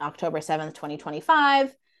October 7th,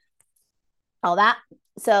 2025, all that.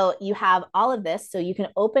 So you have all of this. So you can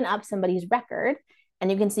open up somebody's record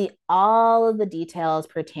and you can see all of the details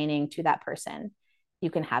pertaining to that person. You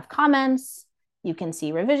can have comments, you can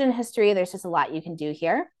see revision history. There's just a lot you can do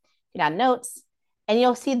here. You can add notes, and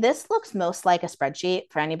you'll see this looks most like a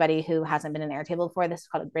spreadsheet. For anybody who hasn't been in Airtable before, this is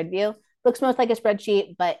called a grid view. Looks most like a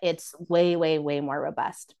spreadsheet, but it's way, way, way more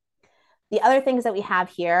robust. The other things that we have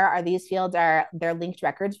here are these fields they're linked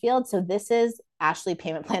records fields. So this is Ashley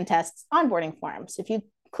Payment Plan Test's onboarding form. So if you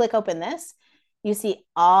click open this, you see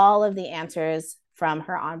all of the answers from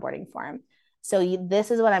her onboarding form. So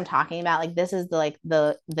this is what I'm talking about. Like this is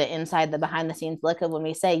the inside, the behind the scenes look of when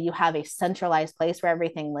we say you have a centralized place where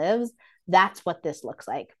everything lives. That's what this looks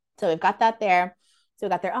like. So we've got that there. So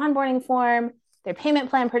we've got their onboarding form. Their payment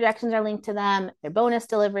plan projections are linked to them. Their bonus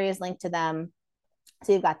delivery is linked to them.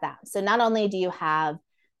 So you've got that. So not only do you have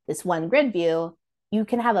this one grid view, you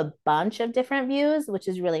can have a bunch of different views, which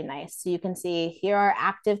is really nice. So you can see here are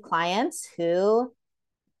active clients who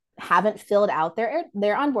haven't filled out their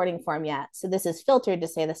onboarding form yet. So this is filtered to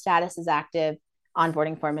say the status is active,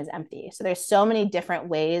 onboarding form is empty. So there's so many different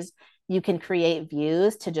ways you can create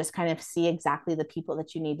views to just kind of see exactly the people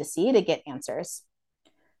that you need to see to get answers.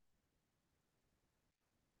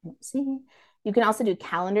 Let's see. You can also do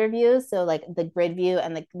calendar views. So like the grid view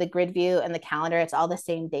and the grid view and the calendar, it's all the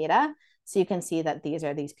same data. So you can see that these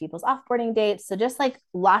are these people's offboarding dates. So just like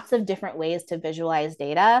lots of different ways to visualize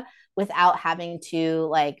data without having to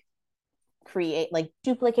like create, like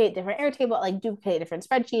duplicate different Airtable, like duplicate different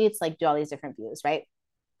spreadsheets, like do all these different views, right?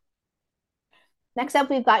 Next up,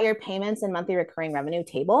 we've got your payments and monthly recurring revenue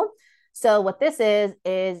table. So what this is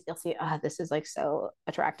you'll see, this is like so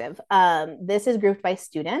attractive. This is grouped by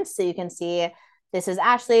students. So you can see this is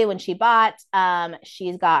Ashley when she bought.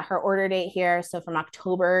 She's got her order date here. So from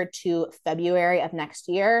October to February of next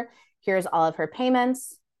year, here's all of her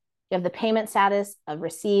payments. You have the payment status of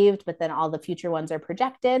received, but then all the future ones are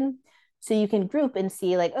projected. So you can group and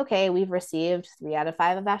see like, okay, we've received 3 out of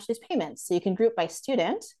 5 of Ashley's payments. So you can group by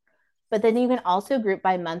student, but then you can also group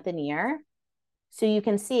by month and year. So you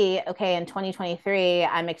can see, okay, in 2023,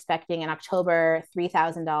 I'm expecting in October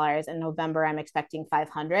 $3,000. In November, I'm expecting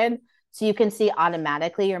 500. So you can see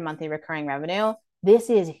automatically your monthly recurring revenue. This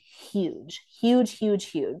is huge, huge, huge,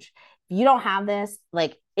 huge. If you don't have this,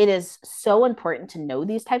 like it is so important to know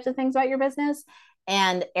these types of things about your business.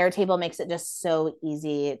 And Airtable makes it just so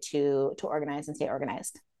easy to organize and stay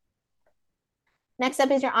organized. Next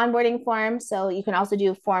up is your onboarding form. So you can also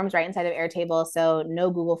do forms right inside of Airtable. So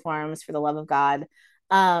no Google Forms, for the love of God.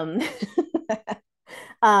 And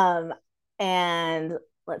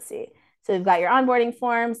let's see. So we've got your onboarding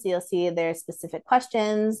form. So you'll see there's specific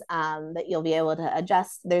questions that you'll be able to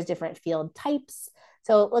adjust. There's different field types.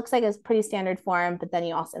 So it looks like it's pretty standard form, but then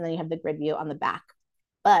you have the grid view on the back.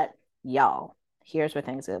 But y'all, here's where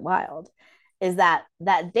things get wild. Is that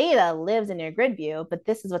data lives in your grid view, but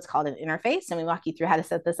this is what's called an interface. And we walk you through how to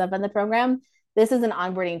set this up in the program. This is an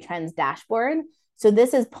onboarding trends dashboard. So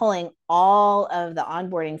this is pulling all of the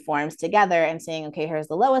onboarding forms together and saying, okay, here's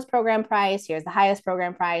the lowest program price, here's the highest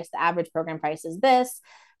program price, the average program price is this.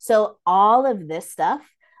 So all of this stuff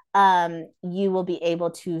you will be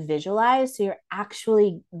able to visualize. So you're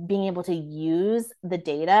actually being able to use the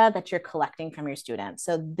data that you're collecting from your students.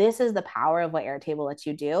 So this is the power of what Airtable lets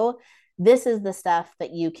you do. This is the stuff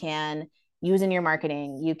that you can use in your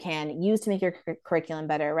marketing, you can use to make your curriculum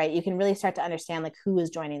better, right? You can really start to understand like who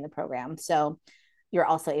is joining the program. So you're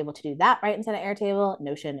also able to do that right inside of Airtable.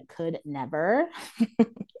 Notion could never.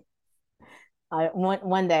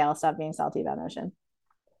 One day I'll stop being salty about Notion.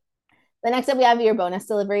 The next up, we have your bonus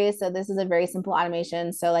delivery. So this is a very simple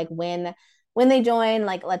automation. So like when they join,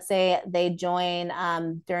 like let's say they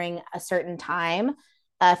join during a certain time,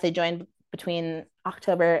 if they join between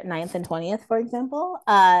October 9th and 20th, for example,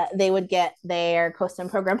 they would get their custom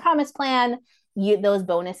program promise plan. Those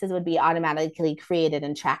bonuses would be automatically created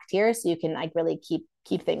and tracked here. So you can like really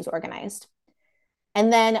keep things organized.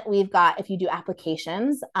 And then we've got, if you do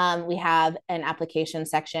applications, we have an application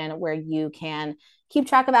section where you can keep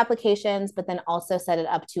track of applications, but then also set it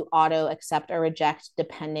up to auto accept or reject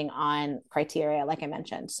depending on criteria, like I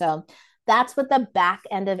mentioned. So that's what the back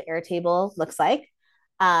end of Airtable looks like.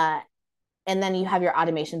 And then you have your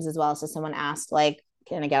automations as well. So someone asked, like,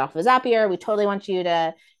 can I get off of Zapier? We totally want you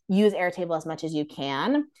to use Airtable as much as you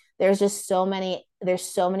can. There's so many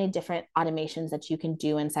different automations that you can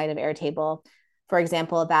do inside of Airtable. For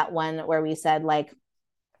example, that one where we said like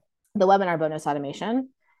the webinar bonus automation,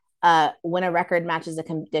 when a record matches a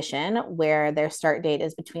condition where their start date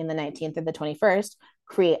is between the 19th and the 21st,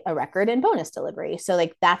 create a record and bonus delivery. So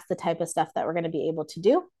like that's the type of stuff that we're going to be able to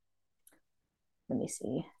do. Let me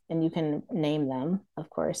see. And you can name them. Of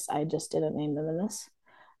course, I just didn't name them in this.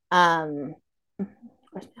 Where's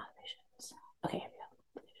my automations? Okay, here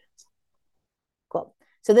we go. Cool.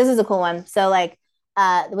 So this is a cool one. So like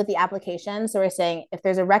with the application, so we're saying if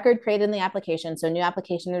there's a record created in the application, so a new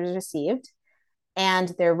application is received, and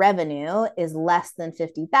their revenue is less than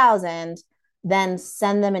 50,000, then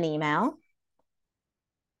send them an email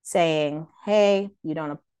saying, hey,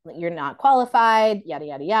 you're not qualified, yada,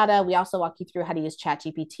 yada, yada. We also walk you through how to use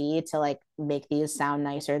ChatGPT to like make these sound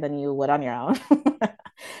nicer than you would on your own.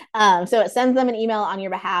 So it sends them an email on your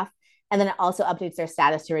behalf, and then it also updates their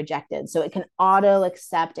status to rejected. So it can auto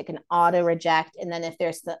accept, it can auto reject. And then if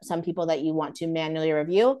there's some people that you want to manually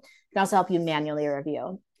review, it can also help you manually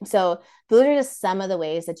review. So those are just some of the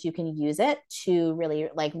ways that you can use it to really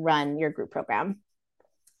like run your group program.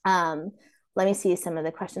 Um, let me see some of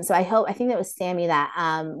the questions. So I think that was Sammy that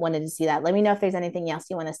wanted to see that. Let me know if there's anything else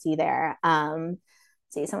you want to see there.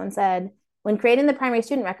 See, someone said, when creating the primary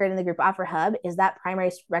student record in the group offer hub, is that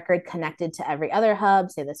primary record connected to every other hub,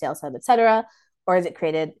 say the sales hub, et cetera, or is it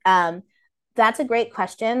created? That's a great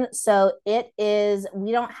question. So it is,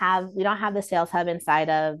 we don't have the sales hub inside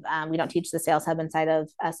of, we don't teach the sales hub inside of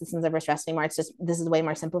Systems Over Stress anymore. It's just, this is a way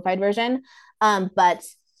more simplified version. But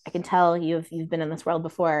I can tell you've been in this world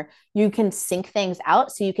before. You can sync things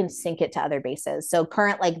out, so you can sync it to other bases. So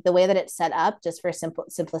like the way that it's set up, just for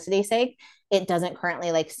simplicity's sake, it doesn't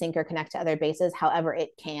currently like sync or connect to other bases. However, it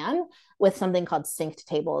can with something called synced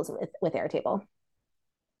tables with Airtable.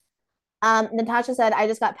 Natasha said, I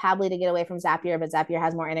just got Pabbly to get away from Zapier, but Zapier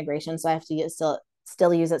has more integration, so I have to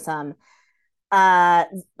still use it some.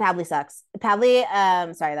 Pabbly sucks.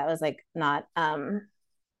 Pabbly, sorry, that was like not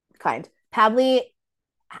kind. Pabbly,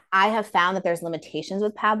 I have found that there's limitations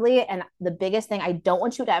with Pabbly. And the biggest thing, I don't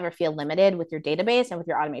want you to ever feel limited with your database and with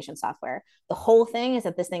your automation software. The whole thing is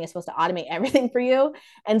that this thing is supposed to automate everything for you.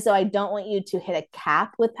 And so I don't want you to hit a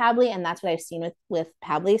cap with Pabbly. And that's what I've seen with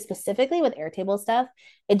Pabbly, specifically with Airtable stuff.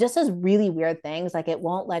 It just does really weird things. Like it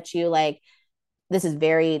won't let you like, this is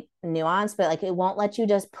very nuanced, but like it won't let you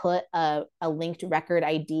just put a linked record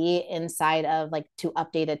ID inside of like to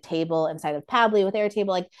update a table inside of Pabbly with Airtable.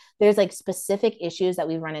 Like there's like specific issues that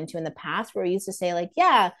we've run into in the past where we used to say like,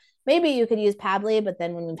 yeah, maybe you could use Pabbly, but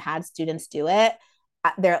then when we've had students do it,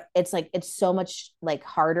 it's so much like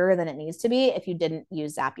harder than it needs to be if you didn't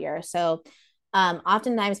use Zapier. So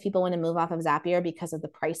oftentimes people want to move off of Zapier because of the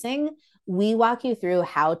pricing. We walk you through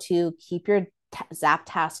how to keep your Zap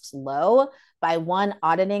tasks low by one,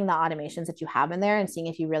 auditing the automations that you have in there and seeing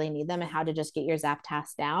if you really need them and how to just get your Zap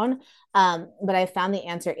tasks down. But I found the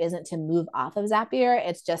answer isn't to move off of Zapier.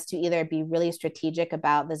 It's just to either be really strategic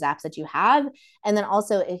about the Zaps that you have. And then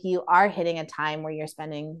also if you are hitting a time where you're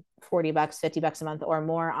spending $40, $50 a month or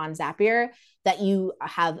more on Zapier, that you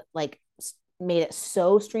have like made it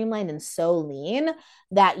so streamlined and so lean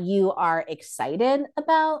that you are excited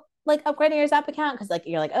about like upgrading your Zap account because like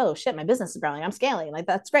you're like, oh shit, my business is growing, I'm scaling, like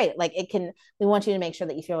that's great. Like we want you to make sure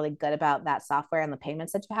that you feel really good about that software and the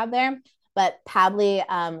payments that you have there. But Pabbly,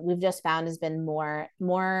 we've just found has been more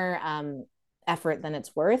effort than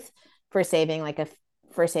it's worth for saving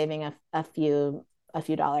a few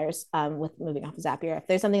dollars with moving off of Zapier. If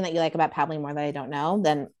there's something that you like about Pabbly more that I don't know,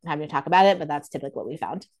 then I'm happy to talk about it, but that's typically what we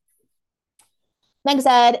found. Meg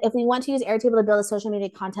said, if we want to use Airtable to build a social media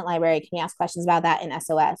content library, can we ask questions about that in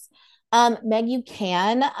SOS? Meg, you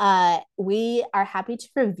can. We are happy to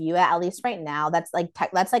review it, at least right now. That's like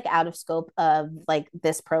out of scope of like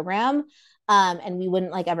this program. And we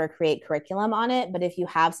wouldn't like ever create curriculum on it. But if you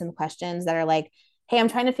have some questions that are like, hey, I'm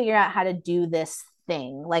trying to figure out how to do this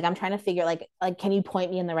thing. Like I'm trying to figure like can you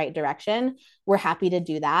point me in the right direction? We're happy to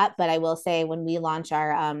do that. But I will say when we launch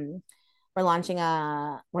our we're launching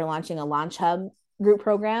a launch hub group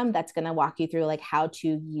program that's going to walk you through like how to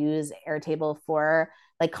use Airtable for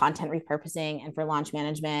like content repurposing and for launch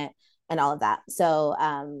management and all of that. So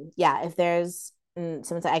yeah, if there's someone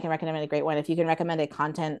said I can recommend a great one. If you can recommend a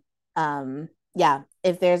content, yeah,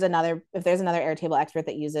 if there's another Airtable expert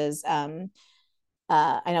that uses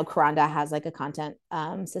I know Karanda has like a content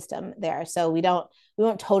system there. So we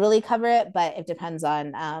won't totally cover it, but it depends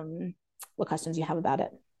on what questions you have about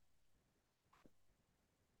it.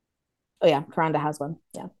 Oh yeah, Karanda has one.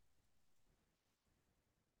 Yeah.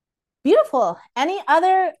 Beautiful. Any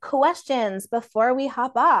other questions before we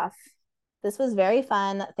hop off? This was very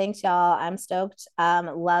fun. Thanks, y'all. I'm stoked.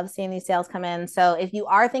 Love seeing these sales come in. So if you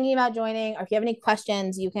are thinking about joining or if you have any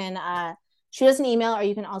questions, you can shoot us an email or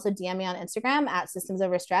you can also DM me on Instagram at Systems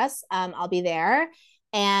Over Stress. I'll be there.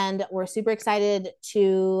 And we're super excited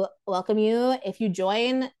to welcome you. If you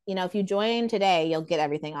join today, you'll get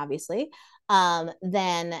everything, obviously.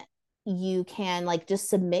 Then you can like just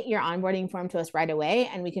submit your onboarding form to us right away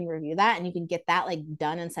and we can review that and you can get that like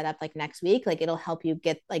done and set up like next week. Like it'll help you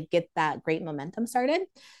get that great momentum started.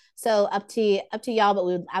 So up to y'all, but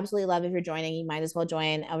we would absolutely love if you're joining. You might as well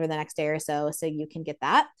join over the next day or so you can get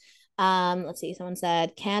that. Let's see. Someone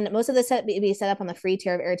said, can most of this be set up on the free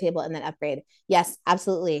tier of Airtable and then upgrade? Yes,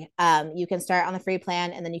 absolutely. You can start on the free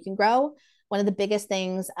plan and then you can grow. One of the biggest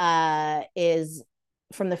things is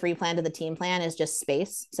from the free plan to the team plan is just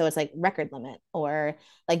space. So it's like record limit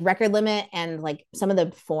and like some of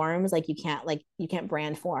the forms, like you can't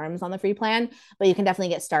brand forms on the free plan, but you can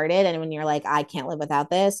definitely get started. And when you're like, I can't live without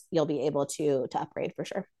this, you'll be able to upgrade for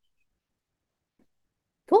sure.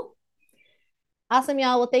 Cool. Awesome,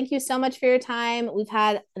 y'all. Well, thank you so much for your time. We've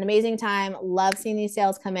had an amazing time. Love seeing these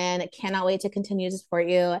sales come in. Cannot wait to continue to support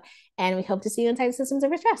you. And we hope to see you inside Systems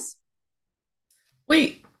Over Stress.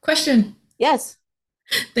 Wait, question. Yes.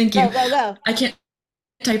 Thank you. Go. I can't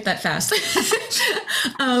type that fast.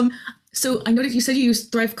 So I noticed you said you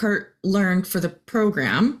used ThriveCart Learn for the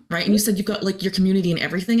program, right? And you said you've got like your community and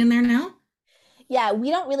everything in there now? Yeah, we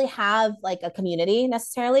don't really have like a community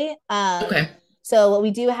necessarily. Okay. So what we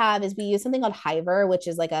do have is we use something called Hiver, which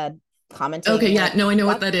is like a commenting. Okay, yeah, like, no, I know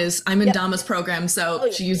what that is. I'm in Yep. Dama's program, so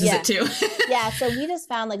she uses yeah. it too. Yeah, so we just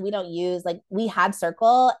found like we don't use like we had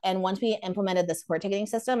Circle, and once we implemented the support ticketing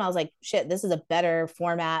system, I was like, shit, this is a better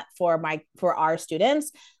format for our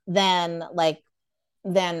students than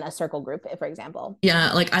a Circle group, for example.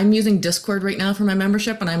 Yeah, like I'm using Discord right now for my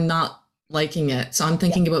membership, and I'm not liking it. So I'm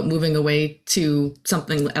thinking about moving away to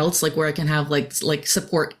something else, like where I can have like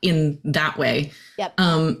support in that way. Yep.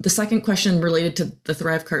 The second question related to the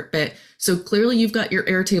ThriveCart bit. So clearly you've got your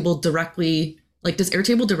Airtable directly. Like, does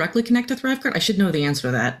Airtable directly connect to ThriveCart? I should know the answer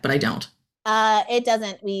to that, but I don't. It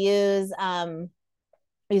doesn't. We use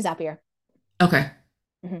Zapier. Okay.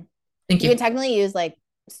 Mm-hmm. Thank you. You can technically use like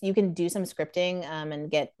you can do some scripting and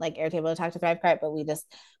get like Airtable to talk to ThriveCart, but we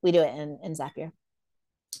do it in Zapier.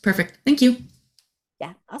 Perfect. Thank you.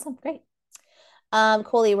 Yeah. Awesome. Great.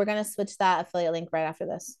 Coley, we're gonna switch that affiliate link right after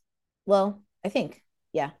this. Well, I think.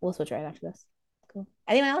 Yeah, we'll switch right after this. Cool.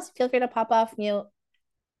 Anyone else? Feel free to pop off mute.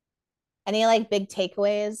 Any like big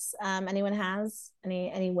takeaways anyone has?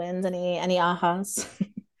 Any wins? Any ahas?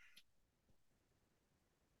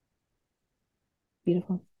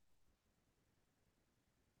 Beautiful.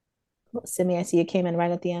 Cool. Simi, I see you came in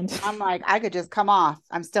right at the end. I'm like, I could just come off.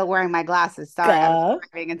 I'm still wearing my glasses. Sorry, I was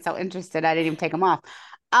driving and so interested. I didn't even take them off.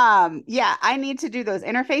 Yeah, I need to do those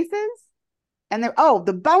interfaces. And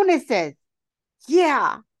the bonuses.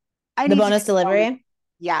 Yeah. The bonus delivery?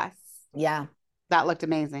 Yes. Yeah. That looked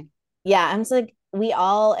amazing. Yeah. I'm just like,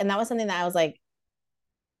 and that was something that I was like,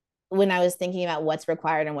 when I was thinking about what's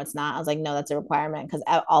required and what's not, I was like, no, that's a requirement, because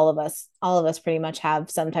all of us pretty much have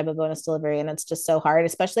some type of bonus delivery, and it's just so hard,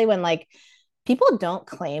 especially when like people don't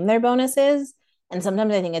claim their bonuses. And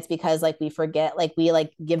sometimes I think it's because like we forget, like we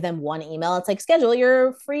like give them one email. It's like, schedule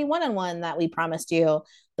your free one-on-one that we promised you,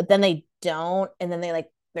 but then they don't. And then they like,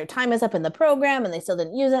 their time is up in the program and they still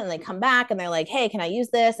didn't use it. And they come back and they're like, hey, can I use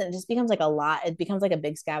this? And it just becomes like a lot. It becomes like a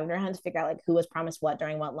big scavenger hunt to figure out like who was promised what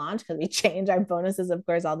during what launch, because we change our bonuses, of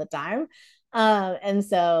course, all the time. And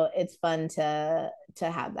so it's fun to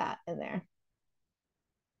have that in there.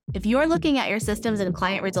 If you're looking at your systems and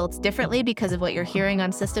client results differently because of what you're hearing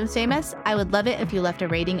on Systems Famous, I would love it if you left a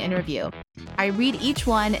rating and review. I read each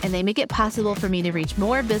one, and they make it possible for me to reach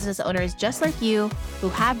more business owners just like you who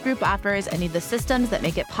have group offers and need the systems that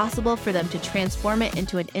make it possible for them to transform it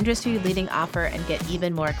into an industry-leading offer and get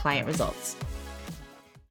even more client results.